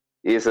ਪਰਿਵਾਰ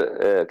ਇਸ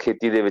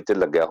ਖੇਤੀ ਦੇ ਵਿੱਚ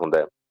ਲੱਗਿਆ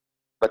ਹੁੰਦਾ,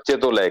 ਬੱਚੇ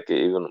ਤੋਂ ਲੈ ਕੇ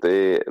ਈਵਨ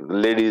ਤੇ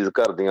ਲੇਡੀਜ਼,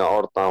 ਘਰ ਦੀਆਂ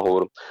ਔਰਤਾਂ,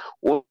 ਹੋਰ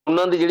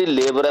ਉਹਨਾਂ ਦੀ ਜਿਹੜੀ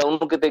ਲੇਬਰ ਹੈ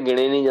ਉਹਨੂੰ ਕਿਤੇ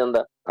ਗਿਣਿਆ ਨਹੀਂ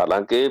ਜਾਂਦਾ।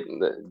 ਹਾਲਾਂਕਿ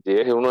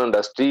ਜੇ ਹੁਣ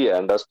ਇੰਡਸਟਰੀ ਹੈ,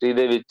 ਇੰਡਸਟਰੀ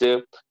ਦੇ ਵਿੱਚ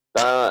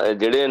ਤਾਂ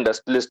ਜਿਹੜੇ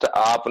ਇੰਡਸਟਰੀਲਿਸਟ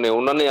ਆਪ ਨੇ,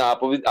 ਉਹਨਾਂ ਨੇ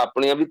ਆਪ ਵੀ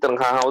ਆਪਣੀਆਂ ਵੀ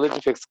ਤਨਖਾਹਾਂ ਉਹਦੇ 'ਚ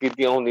ਫਿਕਸ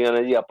ਕੀਤੀਆਂ ਹੁੰਦੀਆਂ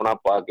ਨੇ ਜੀ, ਆਪਣਾ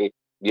ਪਾ ਕੇ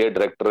ਜੇ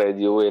ਡਾਇਰੈਕਟਰ ਹੈ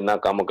ਜੀ ਉਹ ਇੰਨਾ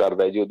ਕੰਮ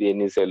ਕਰਦਾ ਜੀ, ਉਹਦੀ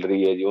ਇੰਨੀ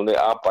ਸੈਲਰੀ ਹੈ ਜੀ, ਉਹਦੇ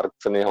ਆਹ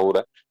ਪਰਕਸ ਨੇ, ਹੋਰ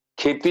ਹੈ।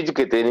 ਖੇਤੀ 'ਚ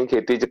ਕਿਤੇ ਨਹੀਂ।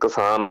 ਖੇਤੀ 'ਚ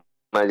ਕਿਸਾਨ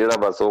ਹੈ ਜਿਹੜਾ,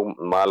 ਬਸ ਉਹ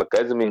ਮਾਲਕ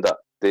ਹੈ ਜ਼ਮੀਨ ਦਾ,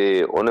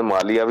 ਤੇ ਉਹਨੇ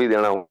ਮਾਲੀਆ ਵੀ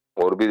ਦੇਣਾ,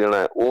 ਹੋਰ ਵੀ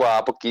ਦੇਣਾ। ਉਹ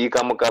ਆਪ ਕੀ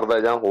ਕੰਮ ਕਰਦਾ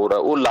ਜਾਂ ਹੋਰ ਆ,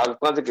 ਉਹ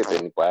ਲਾਗਤਾਂ 'ਚ ਕਿਤੇ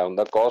ਨਹੀਂ ਪਾਇਆ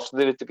ਹੁੰਦਾ, ਕਾਸਟ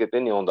ਦੇ ਵਿੱਚ ਕਿਤੇ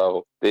ਨਹੀਂ ਆਉਂਦਾ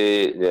ਉਹ।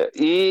 ਤੇ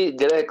ਇਹ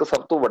ਜਿਹੜਾ ਇੱਕ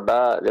ਸਭ ਤੋਂ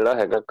ਵੱਡਾ ਜਿਹੜਾ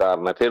ਹੈਗਾ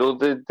ਕਾਰਨ ਹੈ। ਫਿਰ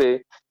ਉਹਦੇ ਤੇ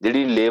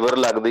ਜਿਹੜੀ ਲੇਬਰ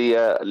ਲੱਗਦੀ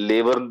ਹੈ,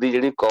 ਲੇਬਰ ਦੀ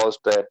ਜਿਹੜੀ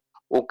ਕਾਸਟ ਹੈ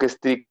ਉਹ ਕਿਸ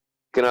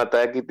ਤਰੀਕੇ ਨਾਲ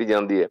ਤੈਅ ਕੀਤੀ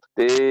ਜਾਂਦੀ ਹੈ,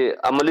 ਤੇ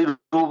ਅਮਲੀ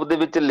ਰੂਪ ਦੇ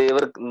ਵਿੱਚ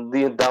ਲੇਬਰ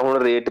ਦੀ ਦਾ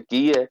ਹੁਣ ਰੇਟ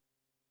ਕੀ ਹੈ,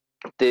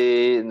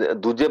 ਤੇ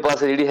ਦੂਜੇ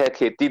ਪਾਸੇ ਜਿਹੜੀ ਹੈ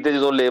ਖੇਤੀ ਤੇ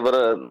ਜਦੋਂ ਲੇਬਰ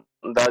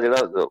ਦਾ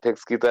ਜਿਹੜਾ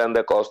ਫਿਕਸ ਕੀਤਾ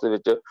ਜਾਂਦਾ ਕਾਸਟ ਦੇ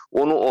ਵਿੱਚ,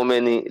 ਉਹਨੂੰ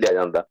ਉਵੇਂ ਨਹੀਂ ਲਿਆ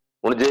ਜਾਂਦਾ।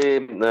 ਹੁਣ ਜੇ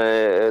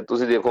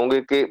ਤੁਸੀਂ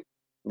ਦੇਖੋਗੇ ਕਿ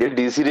ਜੇ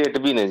DC ਰੇਟ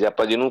ਵੀ ਨੇ, ਜੇ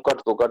ਆਪਾਂ ਜਿਹਨੂੰ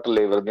ਘੱਟ ਤੋਂ ਘੱਟ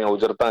ਲੇਬਰ ਦੀਆਂ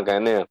ਉਜਰਤਾਂ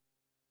ਕਹਿੰਦੇ ਆ,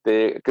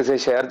 ਤੇ ਕਿਸੇ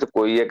ਸ਼ਹਿਰ 'ਚ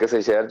ਕੋਈ ਹੈ,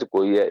 ਕਿਸੇ ਸ਼ਹਿਰ 'ਚ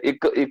ਕੋਈ ਹੈ,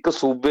 ਇੱਕ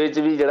ਸੂਬੇ 'ਚ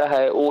ਵੀ ਜਿਹੜਾ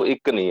ਹੈ ਉਹ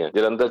ਇੱਕ ਨਹੀਂ ਹੈ।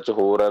 ਜਲੰਧਰ 'ਚ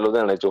ਹੋਰ ਹੈ,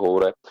 ਲੁਧਿਆਣੇ 'ਚ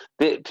ਹੋਰ ਹੈ,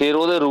 ਤੇ ਫਿਰ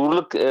ਉਹਦੇ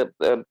ਰੂਰਲ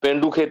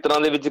ਪੇਂਡੂ ਖੇਤਰਾਂ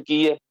ਦੇ ਵਿੱਚ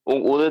ਕੀ ਹੈ,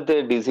 ਉਹਦੇ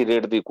ਤੇ DC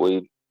ਰੇਟ ਦੀ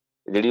ਕੋਈ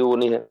ਜਿਹੜੀ ਉਹ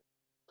ਨਹੀਂ ਹੈ।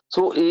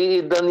 ਸੋ ਇਹ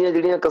ਇਦਾਂ ਦੀਆਂ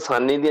ਜਿਹੜੀਆਂ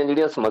ਕਿਸਾਨੀ ਦੀਆਂ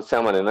ਜਿਹੜੀਆਂ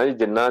ਸਮੱਸਿਆਵਾਂ ਨੇ ਨਾ ਜੀ,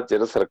 ਜਿੰਨਾ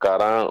ਚਿਰ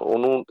ਸਰਕਾਰਾਂ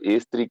ਉਹਨੂੰ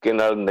ਇਸ ਤਰੀਕੇ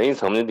ਨਾਲ ਨਹੀਂ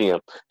ਸਮਝਦੀਆਂ,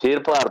 ਫਿਰ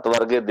ਭਾਰਤ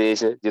ਵਰਗੇ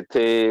ਦੇਸ਼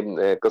ਜਿੱਥੇ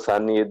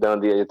ਕਿਸਾਨੀ ਇਦਾਂ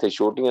ਦੀ ਹੈ, ਜਿੱਥੇ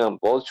ਛੋਟੀਆਂ,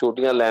 ਬਹੁਤ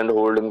ਛੋਟੀਆਂ ਲੈਂਡ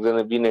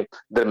ਹੋਲਡਿੰਗਸ ਵੀ ਨੇ,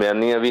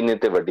 ਦਰਮਿਆਨੀਆਂ ਵੀ ਨੇ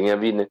ਤੇ ਵੱਡੀਆਂ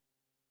ਵੀ ਨੇ,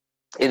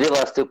 ਇਹਦੇ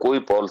ਵਾਸਤੇ ਕੋਈ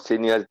ਪਾਲਿਸੀ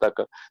ਨਹੀਂ ਅੱਜ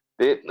ਤੱਕ।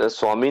 ਤੇ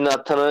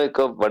ਸਵਾਮੀਨਾਥਨ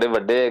ਇੱਕ ਬੜੇ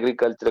ਵੱਡੇ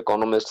ਐਗਰੀਕਲਚਰ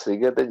ਇਕੋਨੋਮਿਸਟ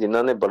ਸੀਗੇ, ਤੇ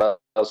ਜਿਨ੍ਹਾਂ ਨੇ ਬੜਾ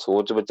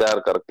ਸੋਚ ਵਿਚਾਰ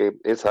ਕਰਕੇ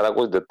ਇਹ ਸਾਰਾ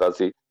ਕੁਝ ਦਿੱਤਾ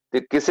ਸੀ, ਤੇ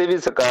ਕਿਸੇ ਵੀ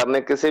ਸਰਕਾਰ ਨੇ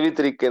ਕਿਸੇ ਵੀ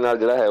ਤਰੀਕੇ ਨਾਲ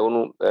ਜਿਹੜਾ ਹੈ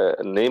ਉਹਨੂੰ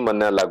ਨਹੀਂ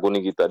ਮੰਨਿਆ, ਲਾਗੂ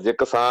ਨਹੀਂ ਕੀਤਾ। ਜੇ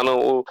ਕਿਸਾਨ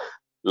ਉਹ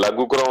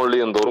ਲਾਗੂ ਕਰਾਉਣ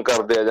ਲਈ ਅੰਦੋਲਨ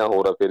ਕਰਦੇ ਆ ਜਾਂ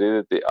ਹੋਰ ਆ, ਫਿਰ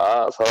ਇਹਦੇ ਤੇ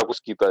ਆਹ ਸਾਰਾ ਕੁਝ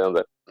ਕੀਤਾ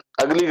ਜਾਂਦਾ।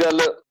 ਅਗਲੀ ਗੱਲ,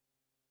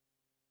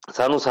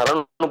 ਸਾਨੂੰ ਸਾਰਿਆਂ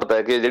ਨੂੰ ਪਤਾ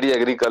ਹੈ ਕਿ ਜਿਹੜੀ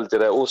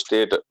ਐਗਰੀਕਲਚਰ ਹੈ ਉਹ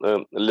ਸਟੇਟ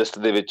ਲਿਸਟ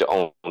ਦੇ ਵਿੱਚ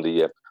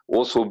ਆਉਂਦੀ ਹੈ,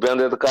 ਉਹ ਸੂਬਿਆਂ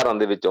ਦੇ ਅਧਿਕਾਰਾਂ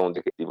ਦੇ ਵਿੱਚ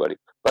ਆਉਂਦੀ ਖੇਤੀਬਾੜੀ।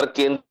 ਪਰ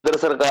ਕੇਂਦਰ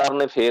ਸਰਕਾਰ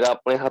ਨੇ ਫਿਰ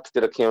ਆਪਣੇ ਹੱਥ 'ਚ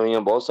ਰੱਖੀਆਂ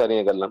ਹੋਈਆਂ ਬਹੁਤ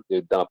ਸਾਰੀਆਂ ਗੱਲਾਂ,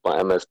 ਜਿੱਦਾਂ ਆਪਾਂ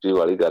MSP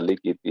ਵਾਲੀ ਗੱਲ ਹੀ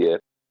ਕੀਤੀ ਹੈ,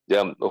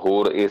 ਜਾਂ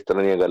ਹੋਰ ਇਸ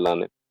ਤਰ੍ਹਾਂ ਦੀਆਂ ਗੱਲਾਂ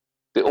ਨੇ।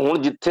 ਤੇ ਹੁਣ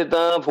ਜਿੱਥੇ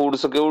ਤਾਂ ਫੂਡ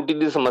ਸਿਕਿਉਰਿਟੀ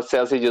ਦੀ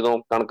ਸਮੱਸਿਆ ਸੀ, ਜਦੋਂ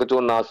ਕਣਕ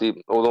ਝੋਨਾ ਸੀ,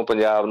 ਉਦੋਂ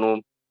ਪੰਜਾਬ ਨੂੰ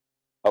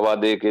ਹਵਾ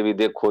ਦੇ ਕੇ ਵੀ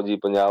ਦੇਖੋ ਜੀ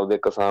ਪੰਜਾਬ ਦੇ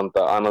ਕਿਸਾਨ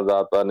ਤਾਂ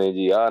ਅੰਨਦਾਤਾ ਨੇ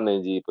ਜੀ, ਆਹ ਨੇ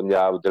ਜੀ,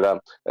 ਪੰਜਾਬ ਜਿਹੜਾ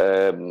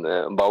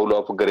ਬਾਊਲ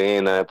ਆਫ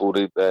ਗ੍ਰੇਨ ਹੈ,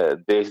 ਪੂਰੀ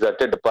ਦੇਸ਼ ਦਾ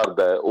ਢਿੱਡ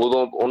ਭਰਦਾ ਹੈ,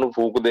 ਉਦੋਂ ਉਹਨੂੰ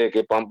ਫੂਕ ਦੇ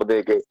ਕੇ, ਪੰਪ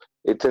ਦੇ ਕੇ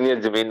ਇੱਥੇ ਦੀਆਂ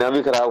ਜ਼ਮੀਨਾਂ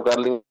ਵੀ ਖਰਾਬ ਕਰ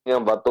ਲਈਆਂ,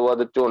 ਵੱਧ ਤੋਂ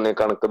ਵੱਧ ਝੋਨੇ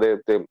ਕਣਕ ਦੇ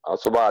ਉੱਤੇ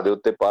ਸੁਭਾਅ ਦੇ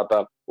ਉੱਤੇ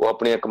ਪਾਤਾ। ਉਹ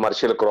ਆਪਣੀਆਂ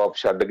ਕਮਰਸ਼ੀਅਲ ਕ੍ਰੌਪ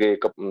ਛੱਡ ਗਏ,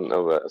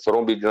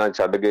 ਸਰੋਂ ਬੀਜਣਾ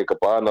ਛੱਡ ਗਏ,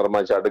 ਕਪਾਹ,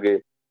 ਨਰਮਾ ਛੱਡ ਗਏ,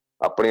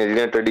 ਆਪਣੀਆਂ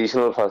ਜਿਹੜੀਆਂ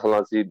ਟ੍ਰੈਡੀਸ਼ਨਲ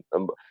ਫਸਲਾਂ ਸੀ,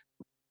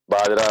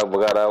 ਬਾਜਰਾ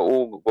ਵਗੈਰਾ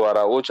ਉਹ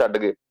ਗੁਆਰਾ ਉਹ ਛੱਡ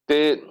ਗਏ।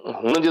 ਤੇ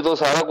ਹੁਣ ਜਦੋਂ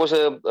ਸਾਰਾ ਕੁਛ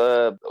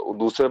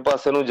ਦੂਸਰੇ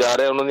ਪਾਸੇ ਨੂੰ ਜਾ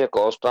ਰਿਹਾ, ਉਹਨਾਂ ਦੀਆਂ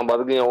ਕਾਸਟਾਂ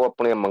ਵੱਧ ਗਈਆਂ, ਉਹ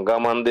ਆਪਣੀਆਂ ਮੰਗਾਂ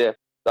ਮੰਨਦੇ ਆ,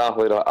 ਤਾਂ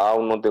ਫਿਰ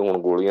ਉਹਨਾਂ ਤੇ ਹੁਣ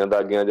ਗੋਲੀਆਂ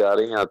ਦਾਗੀਆਂ ਜਾ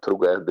ਰਹੀਆਂ, ਅਥਰੂ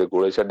ਗੈਸ ਦੇ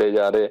ਗੋਲੇ ਛੱਡੇ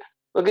ਜਾ ਰਹੇ।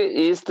 ਕਿਉਂਕਿ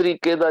ਇਸ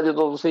ਤਰੀਕੇ ਦਾ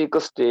ਜਦੋਂ ਤੁਸੀਂ ਇੱਕ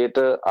ਸਟੇਟ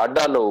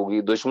ਆਡਾ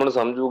ਲਊਗੀ, ਦੁਸ਼ਮਣ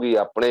ਸਮਝੂਗੀ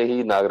ਆਪਣੇ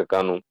ਹੀ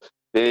ਨਾਗਰਿਕਾਂ ਨੂੰ,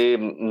 ਤੇ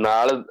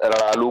ਨਾਲ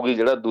ਰਲਾ ਲੂਗੀ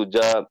ਜਿਹੜਾ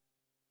ਦੂਜਾ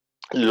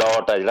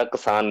ਲੋਟ ਹੈ ਜਿਹੜਾ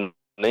ਕਿਸਾਨ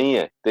ਨਹੀਂ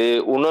ਹੈ, ਤੇ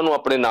ਉਹਨਾਂ ਨੂੰ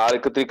ਆਪਣੇ ਨਾਲ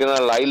ਇੱਕ ਤਰੀਕੇ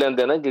ਨਾਲ ਲਾ ਹੀ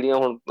ਲੈਂਦੇ ਆ ਨਾ। ਜਿਹੜੀਆਂ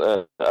ਹੁਣ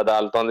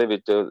ਅਦਾਲਤਾਂ ਦੇ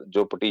ਵਿੱਚ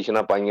ਜੋ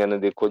ਪਟੀਸ਼ਨਾਂ ਪਾਈਆਂ ਨੇ,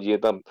 ਦੇਖੋ ਜੀ ਇਹ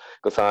ਤਾਂ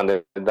ਕਿਸਾਨ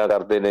ਏਦਾਂ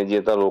ਕਰਦੇ ਨੇ ਜੀ,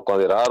 ਇਹ ਤਾਂ ਲੋਕਾਂ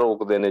ਦੇ ਰਾਹ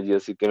ਰੋਕਦੇ ਨੇ ਜੀ,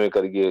 ਅਸੀਂ ਕਿਵੇਂ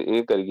ਕਰੀਏ,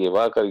 ਇਹ ਕਰੀਏ,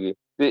 ਵਾਹ ਕਰੀਏ।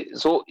 ਤੇ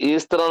ਸੋ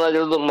ਇਸ ਤਰ੍ਹਾਂ ਦਾ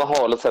ਜਦੋਂ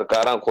ਮਾਹੌਲ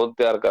ਸਰਕਾਰਾਂ ਖੁਦ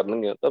ਤਿਆਰ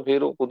ਕਰਨਗੀਆਂ, ਤਾਂ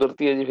ਫਿਰ ਉਹ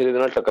ਕੁਦਰਤੀ ਹੈ ਜੀ, ਫਿਰ ਇਹਦੇ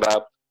ਨਾਲ ਟਕਰਾਅ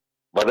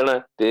ਵਧਣਾ।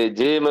 ਤੇ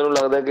ਜੇ ਮੈਨੂੰ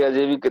ਲੱਗਦਾ ਕਿ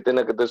ਅਜੇ ਵੀ ਕਿਤੇ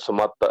ਨਾ ਕਿਤੇ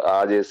ਸੁਮੱਤ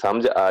ਆ ਜੇ,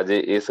 ਸਮਝ ਆ ਜੇ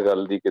ਇਸ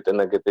ਗੱਲ ਦੀ ਕਿਤੇ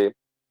ਨਾ ਕਿਤੇ,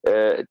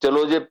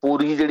 ਚਲੋ ਜੇ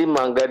ਪੂਰੀ ਜਿਹੜੀ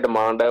ਮੰਗ ਹੈ,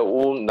 ਡਿਮਾਂਡ ਹੈ,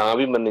 ਉਹ ਨਾ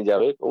ਵੀ ਮੰਨੀ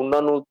ਜਾਵੇ,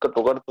 ਉਹਨਾਂ ਨੂੰ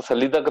ਘੱਟੋ ਘੱਟ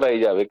ਤਸੱਲੀ ਤਾਂ ਕਰਾਈ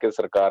ਜਾਵੇ ਕਿ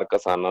ਸਰਕਾਰ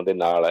ਕਿਸਾਨਾਂ ਦੇ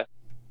ਨਾਲ ਹੈ,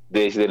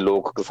 ਦੇਸ਼ ਦੇ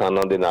ਲੋਕ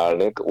ਕਿਸਾਨਾਂ ਦੇ ਨਾਲ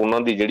ਨੇ। ਉਹਨਾਂ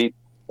ਦੀ ਜਿਹੜੀ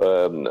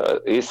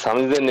ਇਹ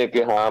ਸਮਝਦੇ ਨੇ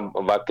ਕਿ ਹਾਂ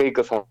ਵਾਕਈ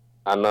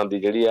ਕਿਸਾਨਾਂ ਦੀ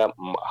ਜਿਹੜੀ ਆ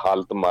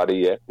ਹਾਲਤ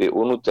ਮਾੜੀ ਹੈ, ਤੇ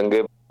ਉਹਨੂੰ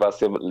ਚੰਗੇ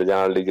ਪਾਸੇ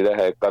ਲਿਜਾਣ ਲਈ ਜਿਹੜਾ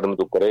ਹੈ ਕਦਮ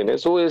ਚੁੱਕ ਰਹੇ ਨੇ।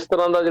 ਸੋ ਇਸ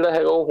ਤਰ੍ਹਾਂ ਦਾ ਜਿਹੜਾ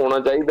ਹੈਗਾ ਉਹ ਹੋਣਾ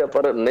ਚਾਹੀਦਾ,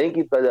 ਪਰ ਨਹੀਂ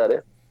ਕੀਤਾ ਜਾ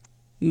ਰਿਹਾ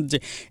ਜੀ।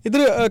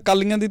 ਇੱਧਰ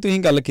ਅਕਾਲੀਆਂ ਦੀ ਤੁਸੀਂ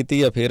ਗੱਲ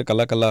ਕੀਤੀ ਆ, ਫਿਰ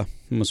ਕੱਲਾ ਕੱਲਾ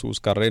ਮਹਿਸੂਸ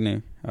ਕਰ ਰਹੇ ਨੇ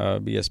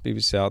BSP ਵੀ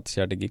ਸਿਆਸਤ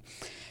ਛੱਡ ਗਈ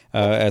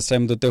ਇਸ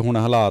ਟਾਈਮ ਦੇ ਉੱਤੇ। ਹੁਣ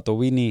ਹਾਲਾਤ ਉਹ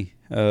ਵੀ ਨਹੀਂ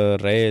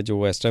ਰਹੇ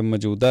ਜੋ ਇਸ ਟਾਈਮ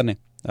ਮੌਜੂਦਾ ਨੇ।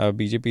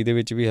 BJP ਦੇ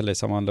ਵਿੱਚ ਵੀ ਹਲੇ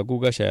ਸਮਾਂ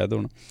ਲੱਗੂਗਾ ਸ਼ਾਇਦ।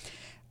 ਹੁਣ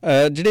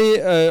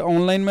ਜਿਹੜੇ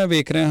ਔਨਲਾਈਨ ਮੈਂ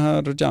ਵੇਖ ਰਿਹਾ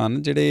ਹਾਂ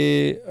ਰੁਝਾਨ,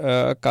 ਜਿਹੜੇ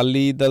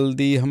ਅਕਾਲੀ ਦਲ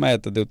ਦੀ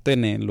ਹਮਾਇਤ ਦੇ ਉੱਤੇ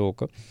ਨੇ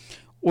ਲੋਕ,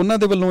 ਉਹਨਾਂ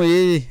ਦੇ ਵੱਲੋਂ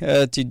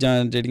ਇਹ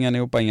ਚੀਜ਼ਾਂ ਜਿਹੜੀਆਂ ਨੇ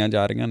ਉਹ ਪਾਈਆਂ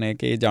ਜਾ ਰਹੀਆਂ ਨੇ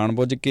ਕਿ ਇਹ ਜਾਣ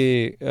ਬੁੱਝ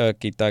ਕੇ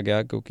ਕੀਤਾ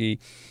ਗਿਆ, ਕਿਉਂਕਿ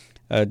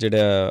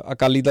ਜਿਹੜਾ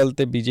ਅਕਾਲੀ ਦਲ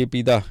ਅਤੇ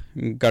BJP ਦਾ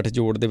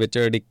ਗੱਠਜੋੜ ਦੇ ਵਿੱਚ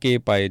ਅੜਿੱਕੇ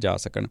ਪਾਏ ਜਾ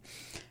ਸਕਣ।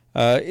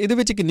 ਇਹਦੇ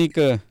ਵਿੱਚ ਕਿੰਨੀ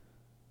ਕੁ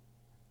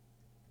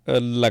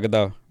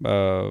ਲੱਗਦਾ,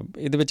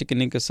 ਇਹਦੇ ਵਿੱਚ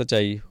ਕਿੰਨੀ ਕੁ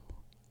ਸੱਚਾਈ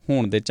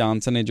ਹੋਣ ਦੇ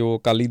ਚਾਂਸ ਨੇ ਜੋ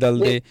ਅਕਾਲੀ ਦਲ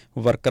ਦੇ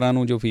ਵਰਕਰਾਂ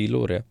ਨੂੰ ਜੋ ਫੀਲ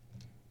ਹੋ ਰਿਹਾ?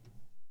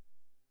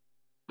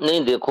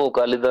 ਨਹੀਂ, ਦੇਖੋ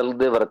ਅਕਾਲੀ ਦਲ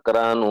ਦੇ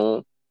ਵਰਕਰਾਂ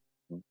ਨੂੰ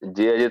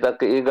ਜੇ ਅਜੇ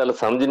ਤੱਕ ਇਹ ਗੱਲ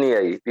ਸਮਝ ਨਹੀਂ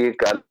ਆਈ ਕਿ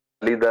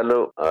ਅਕਾਲੀ ਦਲ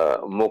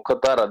ਮੁੱਖ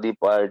ਧਾਰਾ ਦੀ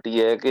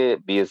ਪਾਰਟੀ ਹੈ ਕਿ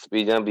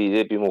BSP ਜਾਂ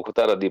BJP ਮੁੱਖ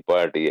ਧਾਰਾ ਦੀ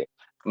ਪਾਰਟੀ ਹੈ,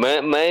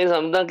 ਮੈਂ ਇਹ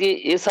ਸਮਝਦਾ ਕਿ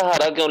ਇਹ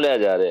ਸਹਾਰਾ ਕਿਉਂ ਲਿਆ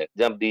ਜਾ ਰਿਹਾ,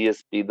 ਜਾਂ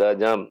BSP ਦਾ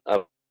ਜਾਂ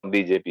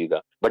BJP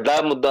ਦਾ।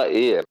 ਵੱਡਾ ਮੁੱਦਾ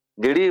ਇਹ ਹੈ,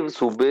 ਜਿਹੜੀ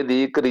ਸੂਬੇ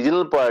ਦੀ ਇੱਕ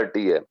ਰੀਜਨਲ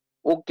ਪਾਰਟੀ ਹੈ,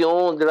 ਉਹ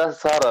ਕਿਉਂ ਜਿਹੜਾ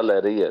ਸਹਾਰਾ ਲੈ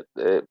ਰਹੀ ਹੈ।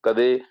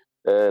 ਕਦੇ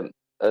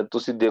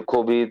ਤੁਸੀਂ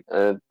ਦੇਖੋ ਵੀ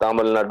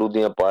ਤਾਮਿਲਨਾਡੂ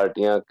ਦੀਆਂ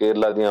ਪਾਰਟੀਆਂ,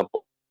 ਕੇਰਲਾ ਦੀਆਂ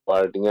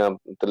ਪਾਰਟੀਆਂ,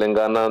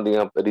 ਤੇਲੰਗਾਨਾ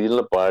ਦੀਆਂ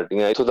ਰੀਜਨਲ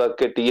ਪਾਰਟੀਆਂ, ਇੱਥੋਂ ਤੱਕ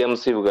ਕਿ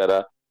TMC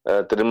ਵਗੈਰਾ,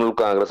 ਤ੍ਰਿਣਮੂਲ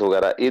ਕਾਂਗਰਸ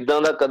ਵਗੈਰਾ,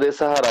 ਇੱਦਾਂ ਦਾ ਕਦੇ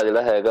ਸਹਾਰਾ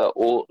ਜਿਹੜਾ ਹੈਗਾ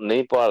ਉਹ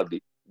ਨਹੀਂ ਭਾਲਦੀ।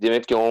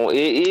 ਜਿਵੇਂ ਕਿਉਂ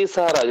ਇਹ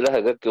ਸਹਾਰਾ ਜਿਹੜਾ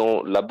ਹੈਗਾ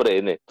ਕਿਉਂ ਲੱਭ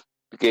ਰਹੇ ਨੇ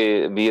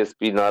ਕਿ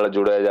BSP ਨਾਲ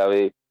ਜੁੜਿਆ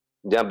ਜਾਵੇ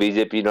ਜਾਂ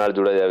BJP ਨਾਲ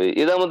ਜੁੜਿਆ ਜਾਵੇ?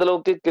 ਇਹਦਾ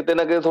ਮਤਲਬ ਕਿ ਕਿਤੇ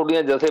ਨਾ ਕਿਤੇ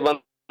ਤੁਹਾਡੀਆਂ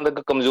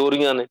ਜਥੇਬੰਦਕ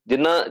ਕਮਜ਼ੋਰੀਆਂ ਨੇ,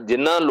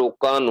 ਜਿਨ੍ਹਾਂ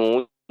ਲੋਕਾਂ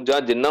ਨੂੰ ਜਾਂ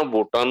ਜਿਨ੍ਹਾਂ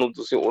ਵੋਟਾਂ ਨੂੰ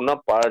ਤੁਸੀਂ ਉਹਨਾਂ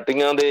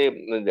ਪਾਰਟੀਆਂ ਦੇ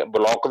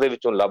ਬਲਾਕ ਦੇ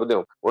ਵਿੱਚੋਂ ਲੱਭਦੇ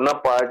ਹੋ, ਉਹਨਾਂ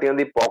ਪਾਰਟੀਆਂ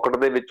ਦੀ ਪਾਕਟ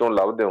ਦੇ ਵਿੱਚੋਂ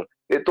ਲੱਭਦੇ ਹੋ,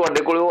 ਇਹ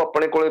ਤੁਹਾਡੇ ਕੋਲੇ ਉਹ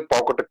ਆਪਣੇ ਕੋਲੇ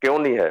ਪਾਕਟ ਕਿਉਂ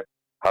ਨਹੀਂ ਹੈ?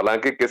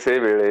 ਹਾਲਾਂਕਿ ਕਿਸੇ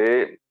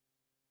ਵੇਲੇ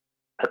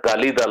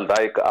ਅਕਾਲੀ ਦਲ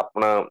ਦਾ ਇੱਕ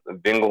ਆਪਣਾ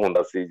ਵਿੰਗ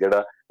ਹੁੰਦਾ ਸੀ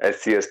ਜਿਹੜਾ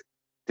SC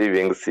ST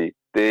ਵਿੰਗ ਸੀ,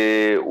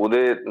 ਤੇ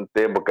ਉਹਦੇ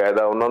ਤੇ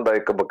ਬਕਾਇਦਾ ਉਹਨਾਂ ਦਾ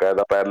ਇੱਕ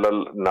ਬਕਾਇਦਾ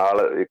ਪੈਰਲਲ ਨਾਲ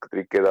ਇੱਕ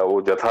ਤਰੀਕੇ ਦਾ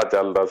ਉਹ ਜਥਾ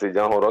ਚੱਲਦਾ ਸੀ।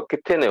 ਜਾਂ ਹੋਰ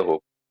ਕਿੱਥੇ ਨੇ ਉਹ?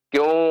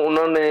 ਕਿਉਂ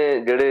ਉਹਨਾਂ ਨੇ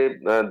ਜਿਹੜੇ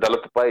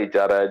ਦਲਿਤ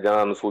ਭਾਈਚਾਰਾ ਹੈ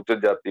ਜਾਂ ਅਨੁਸੂਚਿਤ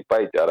ਜਾਤੀ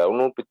ਭਾਈਚਾਰਾ,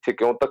 ਉਹਨੂੰ ਪਿੱਛੇ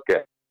ਕਿਉਂ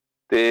ਧੱਕਿਆ?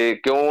 ਤੇ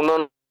ਕਿਉਂ ਉਹਨਾਂ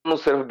ਨੂੰ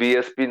ਸਿਰਫ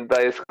BSP ਦਾ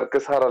ਇਸ ਕਰਕੇ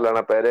ਸਹਾਰਾ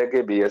ਲੈਣਾ ਪੈ ਰਿਹਾ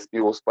ਕਿ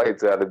BSP ਉਸ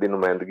ਭਾਈਚਾਰੇ ਦੀ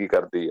ਨੁਮਾਇੰਦਗੀ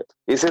ਕਰਦੀ ਹੈ?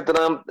 ਇਸੇ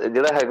ਤਰ੍ਹਾਂ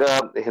ਜਿਹੜਾ ਹੈਗਾ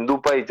ਹਿੰਦੂ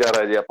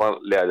ਭਾਈਚਾਰਾ, ਜੇ ਆਪਾਂ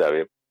ਲਿਆ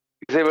ਜਾਵੇ,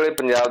 ਕਿਸੇ ਵੇਲੇ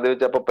ਪੰਜਾਬ ਦੇ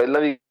ਵਿੱਚ ਆਪਾਂ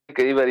ਪਹਿਲਾਂ ਵੀ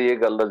ਕਈ ਵਾਰੀ ਇਹ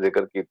ਗੱਲ ਦਾ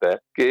ਜ਼ਿਕਰ ਕੀਤਾ ਹੈ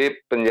ਕਿ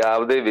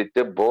ਪੰਜਾਬ ਦੇ ਵਿੱਚ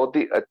ਬਹੁਤ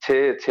ਹੀ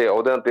ਅੱਛੇ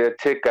ਅਹੁਦਿਆਂ ਤੇ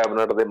ਅੱਛੇ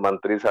ਕੈਬਨਿਟ ਦੇ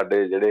ਮੰਤਰੀ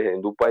ਸਾਡੇ ਜਿਹੜੇ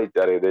ਹਿੰਦੂ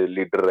ਭਾਈਚਾਰੇ ਦੇ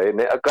ਲੀਡਰ ਰਹੇ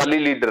ਨੇ, ਅਕਾਲੀ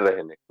ਲੀਡਰ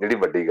ਰਹੇ ਨੇ। ਜਿਹੜੀ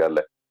ਵੱਡੀ ਗੱਲ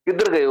ਹੈ,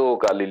 ਕਿੱਧਰ ਗਏ ਉਹ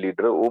ਅਕਾਲੀ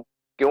ਲੀਡਰ? ਉਹ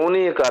ਕਿਉਂ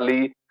ਨਹੀਂ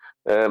ਅਕਾਲੀ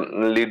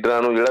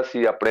ਲੀਡਰਾਂ ਨੂੰ ਜਿਹੜਾ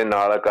ਸੀ ਆਪਣੇ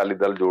ਨਾਲ ਅਕਾਲੀ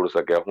ਦਲ ਜੋੜ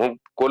ਸਕਿਆ? ਹੁਣ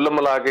ਕੁੱਲ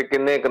ਮਿਲਾ ਕੇ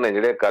ਕਿੰਨੇ ਕੁ ਨੇ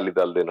ਜਿਹੜੇ ਅਕਾਲੀ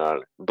ਦਲ ਦੇ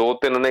ਨਾਲ?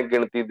 2-3 ਨੇ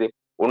ਗਿਣਤੀ ਦੇ,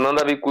 ਉਹਨਾਂ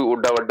ਦਾ ਵੀ ਕੋਈ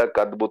ਓਡਾ ਵੱਡਾ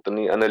ਕੱਦ ਬੁੱਤ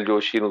ਨਹੀਂ। ਅਨਿਲ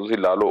ਜੋਸ਼ੀ ਨੂੰ ਤੁਸੀਂ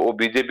ਲਾ ਲਓ, ਉਹ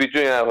BJP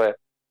ਚੋਂ ਹੀ ਆਇਆ ਹੋਇਆ।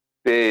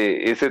 ਤੇ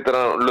ਇਸੇ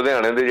ਤਰ੍ਹਾਂ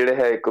ਲੁਧਿਆਣੇ ਦੇ ਜਿਹੜੇ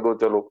ਹੈ 1-2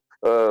 ਚਲੋ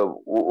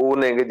ਉਹ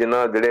ਨੇਗੇ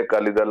ਜਿਨ੍ਹਾਂ ਜਿਹੜੇ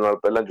ਅਕਾਲੀ ਦਲ ਨਾਲ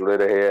ਪਹਿਲਾਂ ਜੁੜੇ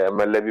ਰਹੇ ਆ,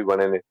 MLA ਵੀ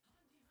ਬਣੇ ਨੇ,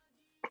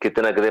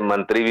 ਕਿਤੇ ਨਾ ਕਿਤੇ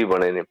ਮੰਤਰੀ ਵੀ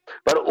ਬਣੇ ਨੇ।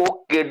 ਪਰ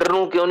ਉਹ ਕੇਡਰ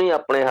ਨੂੰ ਕਿਉਂ ਨਹੀਂ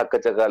ਆਪਣੇ ਹੱਕ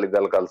ਚ ਅਕਾਲੀ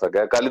ਦਲ ਕਰ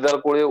ਸਕਿਆ? ਅਕਾਲੀ ਦਲ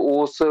ਕੋਲੇ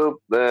ਉਸ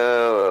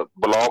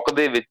ਬਲਾਕ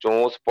ਦੇ ਵਿੱਚੋਂ,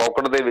 ਉਸ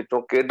ਪਾਕਟ ਦੇ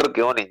ਵਿੱਚੋਂ ਕੇਡਰ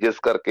ਕਿਉਂ ਨਹੀਂ? ਜਿਸ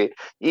ਕਰਕੇ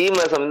ਇਹ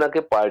ਮੈਂ ਸਮਝਦਾ ਕਿ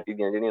ਪਾਰਟੀ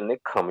ਦੀਆਂ ਜਿਹੜੀਆਂ ਨੇ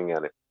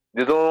ਖਾਮੀਆਂ ਨੇ।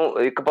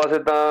 ਜਦੋਂ ਇੱਕ ਪਾਸੇ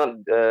ਤਾਂ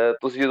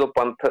ਤੁਸੀਂ ਜਦੋਂ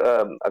ਪੰਥ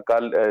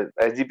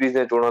SGP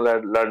ਦੀਆਂ ਚੋਣਾਂ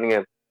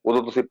ਲੜਨੀਆਂ,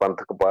 ਉਦੋਂ ਤੁਸੀਂ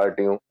ਪੰਥਕ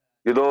ਪਾਰਟੀ ਹੋ।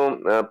 ਜਦੋਂ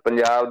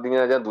ਪੰਜਾਬ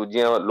ਦੀਆਂ ਜਾਂ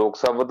ਦੂਜੀਆਂ ਲੋਕ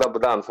ਸਭਾ ਦਾ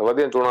ਵਿਧਾਨ ਸਭਾ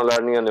ਦੀਆਂ ਚੋਣਾਂ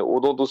ਲੜਨੀਆਂ ਨੇ,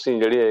 ਉਦੋਂ ਤੁਸੀਂ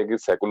ਜਿਹੜੀ ਹੈਗੀ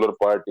ਸੈਕੂਲਰ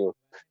ਪਾਰਟੀ ਹੋ।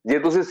 ਜੇ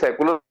ਤੁਸੀਂ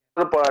ਸੈਕੂਲਰ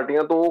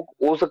ਪਾਰਟੀਆਂ ਤੋਂ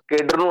ਉਸ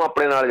ਕੇਡਰ ਨੂੰ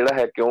ਆਪਣੇ ਨਾਲ ਜਿਹੜਾ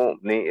ਹੈ ਕਿਉਂ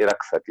ਨਹੀਂ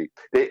ਰੱਖ ਸਕੀ?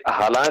 ਤੇ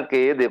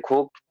ਹਾਲਾਂਕਿ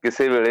ਦੇਖੋ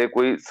ਕਿਸੇ ਵੇਲੇ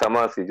ਕੋਈ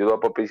ਸਮਾਂ ਸੀ, ਜਦੋਂ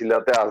ਆਪਾਂ ਪਿਛਲਾ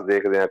ਇਤਿਹਾਸ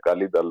ਦੇਖਦੇ ਹਾਂ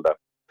ਅਕਾਲੀ ਦਲ ਦਾ,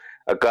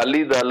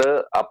 ਅਕਾਲੀ ਦਲ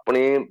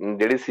ਆਪਣੀ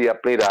ਜਿਹੜੀ ਸੀ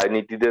ਆਪਣੀ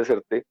ਰਾਜਨੀਤੀ ਦੇ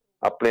ਸਿਰ ਤੇ,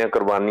 ਆਪਣੀਆਂ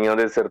ਕੁਰਬਾਨੀਆਂ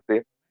ਦੇ ਸਿਰ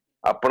ਤੇ,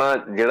 ਆਪਣਾ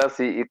ਜਿਹੜਾ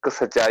ਸੀ ਇੱਕ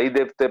ਸੱਚਾਈ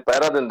ਦੇ ਉੱਤੇ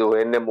ਪਹਿਰਾ ਦਿੰਦੇ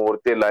ਹੋਏ ਇੰਨੇ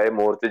ਮੋਰਚੇ ਲਾਏ,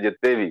 ਮੋਰਚੇ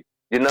ਜਿੱਤੇ ਵੀ,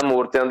 ਜਿਨ੍ਹਾਂ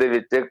ਮੋਰਚਿਆਂ ਦੇ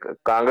ਵਿੱਚ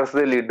ਕਾਂਗਰਸ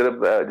ਦੇ ਲੀਡਰ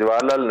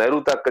ਜਵਾਹਰ ਲਾਲ ਨਹਿਰੂ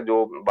ਤੱਕ,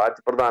 ਜੋ ਬਾਅਦ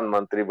ਚ ਪ੍ਰਧਾਨ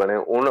ਮੰਤਰੀ ਬਣੇ,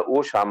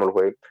 ਉਹ ਸ਼ਾਮਲ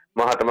ਹੋਏ।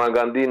 ਮਹਾਤਮਾ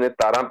ਗਾਂਧੀ ਨੇ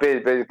ਤਾਰਾਂ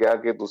ਭੇਜ ਭੇਜ ਕਿਹਾ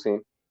ਕਿ ਤੁਸੀਂ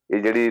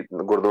ਇਹ ਜਿਹੜੀ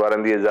ਗੁਰਦੁਆਰਿਆਂ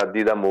ਦੀ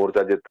ਆਜ਼ਾਦੀ ਦਾ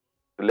ਮੋਰਚਾ ਜਿੱਤ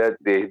ਲਿਆ,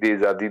 ਦੇਸ਼ ਦੀ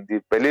ਆਜ਼ਾਦੀ ਦੀ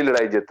ਪਹਿਲੀ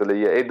ਲੜਾਈ ਜਿੱਤ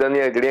ਲਈ ਹੈ, ਏਦਾਂ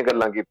ਦੀਆਂ ਜਿਹੜੀਆਂ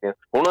ਗੱਲਾਂ ਕੀਤੀਆਂ।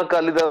 ਹੁਣ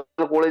ਅਕਾਲੀ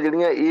ਦਲ ਕੋਲੇ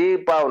ਜਿਹੜੀਆਂ ਇਹ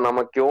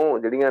ਭਾਵਨਾਵਾਂ ਕਿਉਂ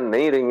ਜਿਹੜੀਆਂ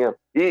ਨਹੀਂ ਰਹੀਆਂ,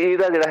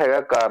 ਇਹਦਾ ਜਿਹੜਾ ਹੈਗਾ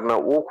ਕਾਰਨ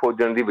ਉਹ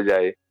ਖੋਜਣ ਦੀ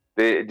ਬਜਾਏ,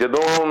 ਤੇ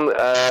ਜਦੋਂ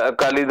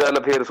ਅਕਾਲੀ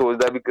ਦਲ ਫਿਰ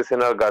ਸੋਚਦਾ ਵੀ ਕਿਸੇ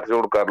ਨਾਲ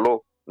ਗੱਠਜੋੜ ਕਰ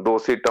ਲਓ, 2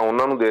 ਸੀਟਾਂ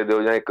ਉਹਨਾਂ ਨੂੰ ਦੇ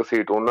ਦਿਓ ਜਾਂ 1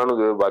 ਸੀਟ ਉਹਨਾਂ ਨੂੰ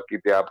ਦਿਓ, ਬਾਕੀ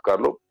ਤੇ ਆਪ ਕਰ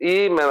ਲਓ,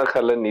 ਇਹ ਮੇਰਾ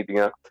ਖਿਆਲ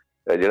ਨੀਤੀਆਂ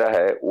ਜਿਹੜਾ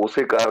ਹੈ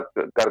ਉਸੇ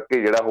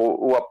ਕਰਕੇ ਜਿਹੜਾ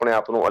ਉਹ ਆਪਣੇ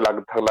ਆਪ ਨੂੰ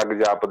ਅਲੱਗ ਥਲੱਗ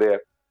ਜਾਪਦੇ ਆ,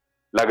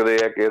 ਲੱਗਦੇ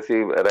ਆ ਕਿ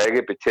ਅਸੀਂ ਰਹਿ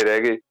ਗਏ, ਪਿੱਛੇ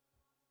ਰਹਿ ਗਏ,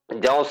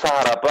 ਜਾਂ ਉਹ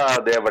ਸਹਾਰਾ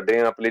ਭਾਲਦੇ ਆ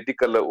ਵੱਡੇ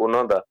ਪੋਲੀਟੀਕਲ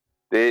ਉਹਨਾਂ ਦਾ।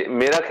 ਤੇ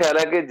ਮੇਰਾ ਖਿਆਲ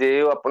ਹੈ ਕਿ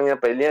ਜੇ ਉਹ ਆਪਣੀਆਂ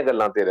ਪਹਿਲੀਆਂ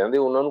ਗੱਲਾਂ ਤੇ ਰਹਿੰਦੇ,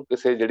 ਉਹਨਾਂ ਨੂੰ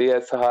ਕਿਸੇ ਜਿਹੜੀ ਹੈ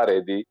ਸਹਾਰੇ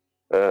ਦੀ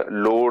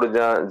ਲੋੜ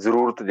ਜਾਂ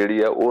ਜ਼ਰੂਰਤ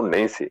ਜਿਹੜੀ ਆ ਉਹ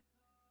ਨਹੀਂ ਸੀ।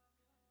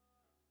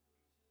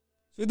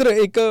 ਇੱਧਰ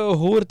ਇੱਕ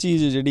ਹੋਰ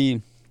ਚੀਜ਼ ਜਿਹੜੀ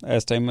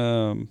ਇਸ ਟਾਈਮ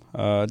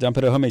ਜਾਂ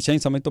ਫਿਰ ਹਮੇਸ਼ਾ ਹੀ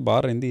ਸਮਝ ਤੋਂ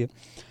ਬਾਹਰ ਰਹਿੰਦੀ ਹੈ,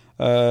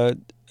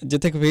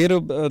 ਜਿੱਥੇ ਕਿ ਫਿਰ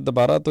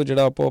ਦੁਬਾਰਾ ਤੋਂ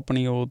ਜਿਹੜਾ ਆਪੋ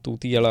ਆਪਣੀ ਉਹ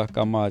ਤੂਤੀ ਵਾਲਾ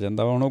ਕੰਮ ਆ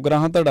ਜਾਂਦਾ। ਹੁਣ ਉਹ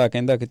ਗ੍ਰਾਹਾਂ ਧੜਾ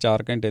ਕਹਿੰਦਾ ਕਿ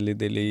 4 ਘੰਟੇ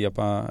ਦੇ ਲਈ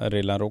ਆਪਾਂ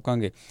ਰੇਲਾਂ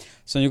ਰੋਕਾਂਗੇ।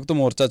 ਸੰਯੁਕਤ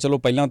ਮੋਰਚਾ ਚਲੋ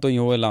ਪਹਿਲਾਂ ਤੋਂ ਹੀ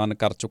ਉਹ ਐਲਾਨ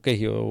ਕਰ ਚੁੱਕੇ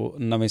ਸੀ, ਉਹ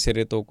ਨਵੇਂ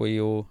ਸਿਰੇ ਤੋਂ ਕੋਈ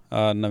ਉਹ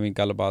ਨਵੀਂ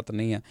ਗੱਲਬਾਤ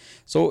ਨਹੀਂ ਹੈ।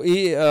 ਸੋ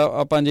ਇਹ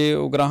ਆਪਾਂ ਜੇ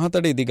ਉਹ ਗ੍ਰਾਹਾਂ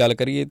ਧੜੇ ਦੀ ਗੱਲ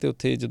ਕਰੀਏ ਤਾਂ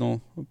ਉੱਥੇ ਜਦੋਂ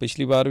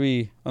ਪਿਛਲੀ ਵਾਰ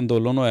ਵੀ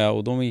ਅੰਦੋਲਨ ਹੋਇਆ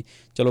ਉਦੋਂ ਵੀ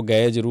ਚਲੋ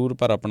ਗਏ ਜ਼ਰੂਰ,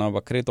 ਪਰ ਆਪਣਾ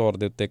ਵੱਖਰੇ ਤੌਰ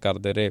ਦੇ ਉੱਤੇ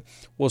ਕਰਦੇ ਰਹੇ।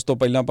 ਉਸ ਤੋਂ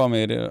ਪਹਿਲਾਂ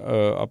ਭਾਵੇਂ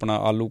ਆਪਣਾ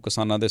ਆਲੂ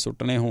ਕਿਸਾਨਾਂ ਦੇ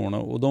ਸੁੱਟਣੇ ਹੋਣ,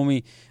 ਉਦੋਂ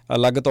ਵੀ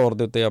ਅਲੱਗ ਤੌਰ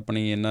ਦੇ ਉੱਤੇ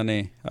ਆਪਣੀ ਇਹਨਾਂ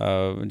ਨੇ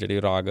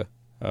ਜਿਹੜੀ ਰਾਗ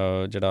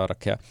ਜਿਹੜਾ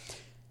ਰੱਖਿਆ।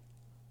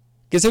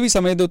 ਕਿਸੇ ਵੀ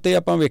ਸਮੇਂ ਦੇ ਉੱਤੇ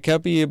ਆਪਾਂ ਵੇਖਿਆ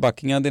ਵੀ ਇਹ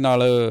ਬਾਕੀਆਂ ਦੇ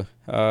ਨਾਲ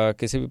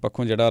ਕਿਸੇ ਵੀ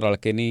ਪੱਖੋਂ ਜਿਹੜਾ ਰਲ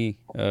ਕੇ ਨਹੀਂ,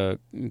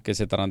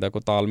 ਕਿਸੇ ਤਰ੍ਹਾਂ ਦਾ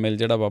ਕੋਈ ਤਾਲਮੇਲ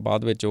ਜਿਹੜਾ ਵਾ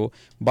ਬਾਅਦ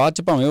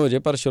 'ਚ ਭਾਵੇਂ ਹੋ ਜਾਏ,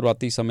 ਪਰ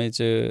ਸ਼ੁਰੂਆਤੀ ਸਮੇਂ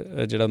 'ਚ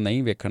ਜਿਹੜਾ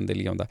ਨਹੀਂ ਵੇਖਣ ਦੇ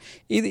ਲਈ ਆਉਂਦਾ।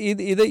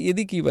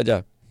 ਇਹਦੀ ਕੀ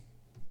ਵਜ੍ਹਾ?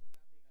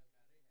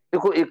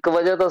 ਦੇਖੋ, ਇੱਕ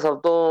ਵਜ੍ਹਾ ਤਾਂ ਸਭ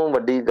ਤੋਂ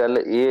ਵੱਡੀ ਗੱਲ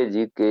ਇਹ ਹੈ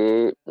ਜੀ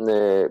ਕਿ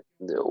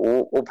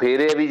ਉਹ ਫੇਰ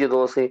ਇਹ ਵੀ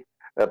ਜਦੋਂ ਅਸੀਂ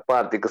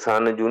ਭਾਰਤੀ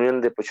ਕਿਸਾਨ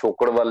ਯੂਨੀਅਨ ਦੇ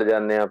ਪਿਛੋਕੜ ਵੱਲ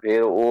ਜਾਂਦੇ ਹਾਂ,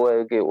 ਫਿਰ ਉਹ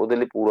ਹੈ ਕਿ ਉਹਦੇ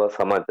ਲਈ ਪੂਰਾ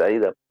ਸਮਾਂ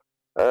ਚਾਹੀਦਾ।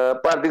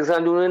 ਭਾਰਤੀ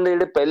ਕਿਸਾਨ ਯੂਨੀਅਨ ਦੇ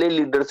ਜਿਹੜੇ ਪਹਿਲੇ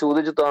ਲੀਡਰ ਸੀ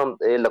ਉਹਦੇ 'ਚ ਤਾਂ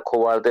ਇਹ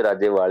ਲੱਖੋਵਾਲ ਤੇ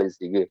ਰਾਜੇਵਾਲ ਹੀ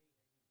ਸੀਗੇ।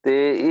 ਤੇ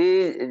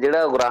ਇਹ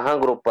ਜਿਹੜਾ ਉਗਰਾਹਾਂ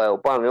ਗਰੁੱਪ ਹੈ, ਉਹ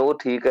ਭਾਵੇਂ ਉਹ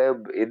ਠੀਕ ਹੈ,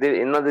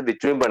 ਇਹਨਾਂ ਦੇ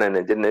ਵਿੱਚੋਂ ਹੀ ਬਣੇ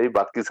ਨੇ ਜਿੰਨੇ ਵੀ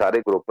ਬਾਕੀ ਸਾਰੇ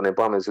ਗਰੁੱਪ ਨੇ,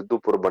 ਭਾਵੇਂ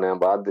ਸਿੱਧੂਪੁਰ ਬਣਿਆ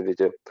ਬਾਅਦ ਦੇ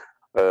ਵਿੱਚ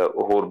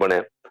ਹੋਰ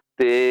ਬਣਿਆ।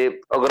 ਤੇ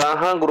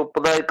ਅਗਰਾਹਾਂ ਗਰੁੱਪ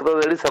ਦਾ ਇੱਕ ਤਾਂ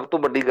ਜਿਹੜੀ ਸਭ ਤੋਂ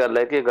ਵੱਡੀ ਗੱਲ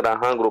ਹੈ ਕਿ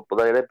ਅਗਰਾਹਾਂ ਗਰੁੱਪ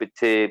ਦਾ ਜਿਹੜਾ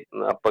ਪਿੱਛੇ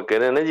ਆਪਾਂ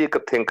ਕਹਿੰਦੇ ਨਾ ਜੀ, ਇੱਕ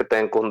ਥਿੰਕ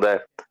ਟੈਂਕ ਹੁੰਦਾ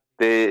ਹੈ,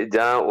 ਤੇ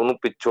ਜਾਂ ਉਹਨੂੰ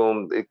ਪਿੱਛੋਂ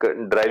ਇੱਕ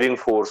ਡਰਾਈਵਿੰਗ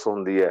ਫੋਰਸ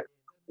ਹੁੰਦੀ ਹੈ,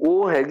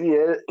 ਉਹ ਹੈਗੀ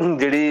ਹੈ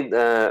ਜਿਹੜੀ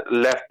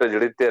ਲੈਫਟ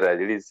ਜਿਹੜੀ ਧਿਰ ਹੈ,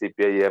 ਜਿਹੜੀ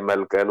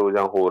CPI-ML ਕਹਿ ਲਓ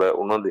ਜਾਂ ਹੋਰ ਹੈ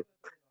ਉਹਨਾਂ ਦੇ।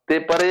 ਤੇ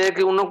ਪਰ ਇਹ ਹੈ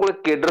ਕਿ ਉਹਨਾਂ ਕੋਲ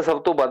ਕੇਡਰ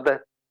ਸਭ ਤੋਂ ਵੱਧ ਹੈ।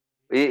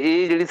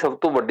 ਇਹ ਜਿਹੜੀ ਸਭ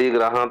ਤੋਂ ਵੱਡੀ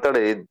ਅਗਰਾਹਾਂ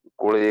ਧੜੇ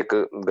ਕੋਲੇ ਇੱਕ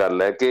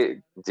ਗੱਲ ਹੈ ਕਿ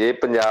ਜੇ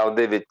ਪੰਜਾਬ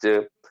ਦੇ ਵਿੱਚ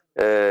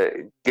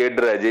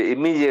ਕੇਡਰ ਹੈ, ਜੇ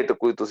ਇਮੀਡੀਏਟ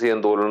ਕੋਈ ਤੁਸੀਂ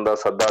ਅੰਦੋਲਨ ਦਾ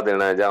ਸੱਦਾ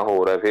ਦੇਣਾ ਜਾਂ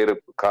ਹੋਰ ਹੈ, ਫਿਰ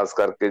ਖਾਸ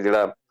ਕਰਕੇ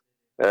ਜਿਹੜਾ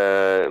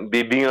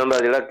ਬੀਬੀਆਂ ਦਾ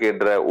ਜਿਹੜਾ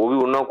ਕੇਡਰ ਹੈ ਉਹ ਵੀ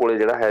ਉਹਨਾਂ ਕੋਲੇ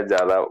ਜਿਹੜਾ ਹੈ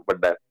ਜ਼ਿਆਦਾ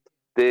ਵੱਡਾ।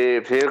 ਤੇ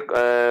ਫਿਰ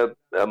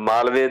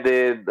ਮਾਲਵੇ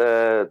ਦੇ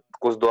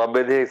ਕੁਛ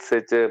ਦੁਆਬੇ ਦੇ ਹਿੱਸੇ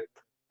 'ਚ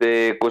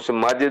ਤੇ ਕੁਛ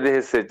ਮਾਝੇ ਦੇ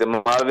ਹਿੱਸੇ 'ਚ,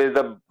 ਮਾਲਵੇ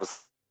ਦਾ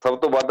ਸਭ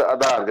ਤੋਂ ਵੱਧ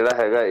ਆਧਾਰ ਜਿਹੜਾ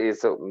ਹੈਗਾ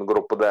ਇਸ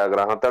ਗਰੁੱਪ ਦਾ,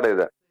 ਅਗਰਾਹਾਂ ਧੜੇ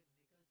ਦਾ।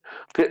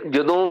 ਫਿਰ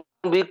ਜਦੋਂ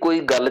ਵੀ ਕੋਈ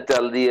ਗੱਲ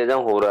ਚੱਲਦੀ ਹੈ ਜਾਂ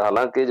ਹੋਰ,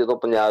 ਹਾਲਾਂਕਿ ਜਦੋਂ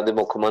ਪੰਜਾਬ ਦੇ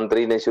ਮੁੱਖ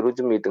ਮੰਤਰੀ ਨੇ ਸ਼ੁਰੂ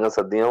 'ਚ ਮੀਟਿੰਗਾਂ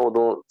ਸੱਦੀਆਂ,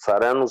 ਉਦੋਂ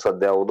ਸਾਰਿਆਂ ਨੂੰ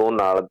ਸੱਦਿਆ, ਉਦੋਂ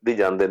ਨਾਲ ਵੀ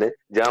ਜਾਂਦੇ ਨੇ,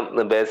 ਜਾਂ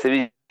ਵੈਸੇ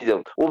ਵੀ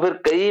ਉਹ ਫਿਰ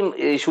ਕਈ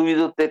ਇਸ਼ੂ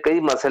ਦੇ ਉੱਤੇ, ਕਈ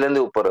ਮਸਲਿਆਂ ਦੇ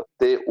ਉੱਪਰ,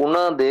 ਤੇ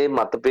ਉਹਨਾਂ ਦੇ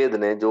ਮਤਭੇਦ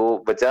ਨੇ ਜੋ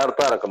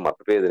ਵਿਚਾਰਧਾਰਕ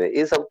ਮਤਭੇਦ ਨੇ,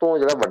 ਇਹ ਸਭ ਤੋਂ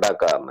ਜਿਹੜਾ ਵੱਡਾ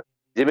ਕਾਰਨ ਹੈ।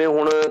 ਜਿਵੇਂ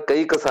ਹੁਣ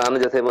ਕਈ ਕਿਸਾਨ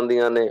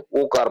ਜਥੇਬੰਦੀਆਂ ਨੇ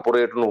ਉਹ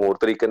ਕਾਰਪੋਰੇਟ ਨੂੰ ਹੋਰ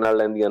ਤਰੀਕੇ ਨਾਲ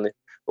ਲੈਂਦੀਆਂ ਨੇ।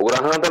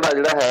 ਉਗਰਾਹਾਂ ਧੜਾ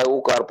ਜਿਹੜਾ ਹੈ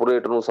ਉਹ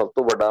ਕਾਰਪੋਰੇਟ ਨੂੰ ਸਭ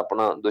ਤੋਂ ਵੱਡਾ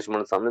ਆਪਣਾ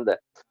ਦੁਸ਼ਮਣ ਸਮਝਦਾ।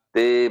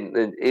 ਤੇ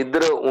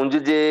ਇੱਧਰ ਉਂਝ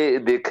ਜੇ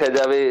ਦੇਖਿਆ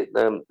ਜਾਵੇ,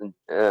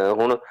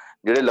 ਹੁਣ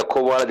ਜਿਹੜੇ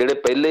ਲੱਖੋਵਾਲ ਜਿਹੜੇ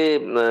ਪਹਿਲੇ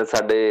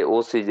ਸਾਡੇ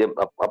ਉਹ ਸੀ, ਜੇ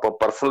ਆਪਾਂ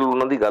ਪਰਸਨਲ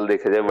ਉਹਨਾਂ ਦੀ ਗੱਲ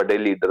ਦੇਖਿਆ ਜਾਵੇ, ਵੱਡੇ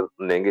ਲੀਡਰ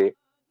ਨੇਗੇ,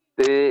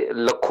 ਤੇ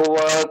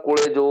ਲੱਖੋਵਾਲ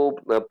ਕੋਲੇ ਜੋ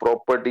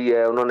ਪ੍ਰੋਪਰਟੀ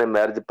ਹੈ, ਉਹਨਾਂ ਨੇ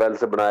ਮੈਰਿਜ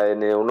ਪੈਲਸ ਬਣਾਏ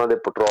ਨੇ, ਉਹਨਾਂ ਦੇ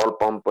ਪੈਟਰੋਲ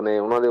ਪੰਪ ਨੇ,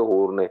 ਉਹਨਾਂ ਦੇ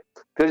ਹੋਰ ਨੇ।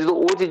 ਫਿਰ ਜਦੋਂ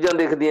ਉਹ ਚੀਜ਼ਾਂ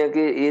ਦੇਖਦੀਆਂ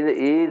ਕਿ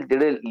ਇਹ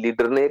ਜਿਹੜੇ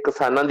ਲੀਡਰ ਨੇ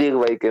ਕਿਸਾਨਾਂ ਦੀ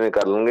ਅਗਵਾਈ ਕਿਵੇਂ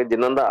ਕਰ ਲੈਣਗੇ,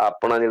 ਜਿਨ੍ਹਾਂ ਦਾ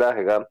ਆਪਣਾ ਜਿਹੜਾ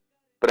ਹੈਗਾ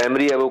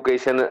ਪ੍ਰਾਇਮਰੀ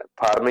ਐਵੋਕੇਸ਼ਨ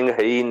ਫਾਰਮਿੰਗ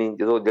ਹੈ ਹੀ ਨਹੀਂ।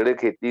 ਜਦੋਂ ਜਿਹੜੇ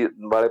ਖੇਤੀ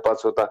ਵਾਲੇ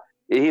ਪਾਸੋਂ, ਤਾਂ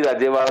ਇਹੀ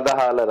ਰਾਜੇਵਾਲ ਦਾ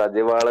ਹਾਲ ਹੈ।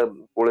 ਰਾਜੇਵਾਲ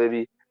ਕੋਲੇ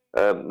ਵੀ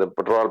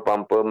ਪੈਟਰੋਲ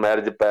ਪੰਪ,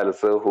 ਮੈਰਿਜ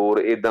ਪੈਲਸ, ਹੋਰ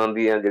ਏਦਾਂ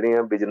ਦੀਆਂ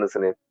ਜਿਹੜੀਆਂ ਬਿਜ਼ਨਸ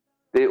ਨੇ।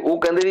 ਤੇ ਉਹ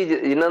ਕਹਿੰਦੇ ਵੀ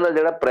ਇਹਨਾਂ ਦਾ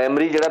ਜਿਹੜਾ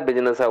ਪ੍ਰਾਇਮਰੀ ਜਿਹੜਾ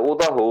ਬਿਜ਼ਨਸ ਹੈ ਉਹ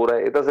ਤਾਂ ਹੋਰ ਹੈ,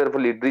 ਇਹ ਤਾਂ ਸਿਰਫ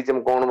ਲੀਡਰੀ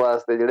ਚਮਕਾਉਣ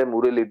ਵਾਸਤੇ ਜਿਹੜੇ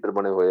ਮੂਹਰੇ ਲੀਡਰ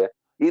ਬਣੇ ਹੋਏ ਆ।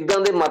 ਏਦਾਂ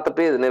ਦੇ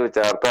ਮਤਭੇਦ ਨੇ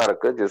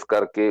ਵਿਚਾਰਧਾਰਕ, ਜਿਸ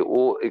ਕਰਕੇ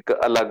ਉਹ ਇੱਕ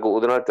ਅਲੱਗ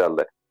ਉਹਦੇ ਨਾਲ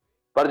ਚੱਲਦਾ।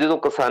 ਪਰ ਜਦੋਂ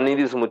ਕਿਸਾਨੀ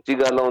ਦੀ ਸਮੁੱਚੀ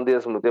ਗੱਲ ਆਉਂਦੀ ਹੈ,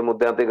 ਸਮੁੱਚੇ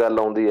ਮੁੱਦਿਆਂ ਤੇ ਗੱਲ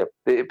ਆਉਂਦੀ ਹੈ,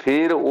 ਤੇ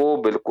ਫਿਰ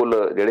ਉਹ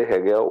ਬਿਲਕੁਲ ਜਿਹੜੇ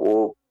ਹੈਗੇ ਆ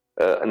ਉਹ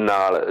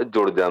ਨਾਲ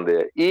ਜੁੜ ਜਾਂਦੇ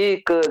ਆ। ਇਹ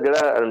ਇੱਕ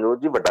ਜਿਹੜਾ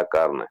ਰਣਜੋਤ ਜੀ ਵੱਡਾ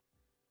ਕਾਰਨ ਹੈ।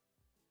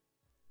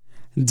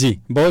 ਜੀ,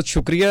 ਬਹੁਤ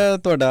ਸ਼ੁਕਰੀਆ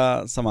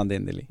ਤੁਹਾਡਾ ਸਮਾਂ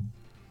ਦੇਣ ਦੇ ਲਈ।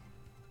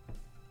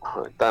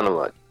 ਹਾਂ,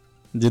 ਧੰਨਵਾਦ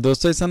ਜੀ।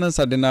 ਦੋਸਤੋ, ਇਸ ਸਨ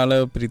ਸਾਡੇ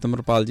ਨਾਲ ਪ੍ਰੀਤਮ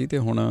ਰੁਪਾਲ ਜੀ, ਤੇ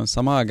ਹੁਣ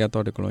ਸਮਾਂ ਆ ਗਿਆ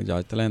ਤੁਹਾਡੇ ਕੋਲੋਂ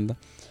ਇਜਾਜ਼ਤ ਲੈਣ ਦਾ।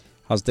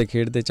 ਹੱਸਦੇ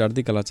ਖੇਡਦੇ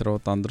ਚੜ੍ਹਦੀ ਕਲਾ 'ਚ ਰਹੋ,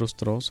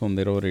 ਤੰਦਰੁਸਤ ਰਹੋ,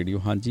 ਸੁਣਦੇ ਰਹੋ ਰੇਡੀਓ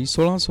ਹਾਂਜੀ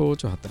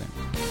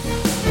 1674।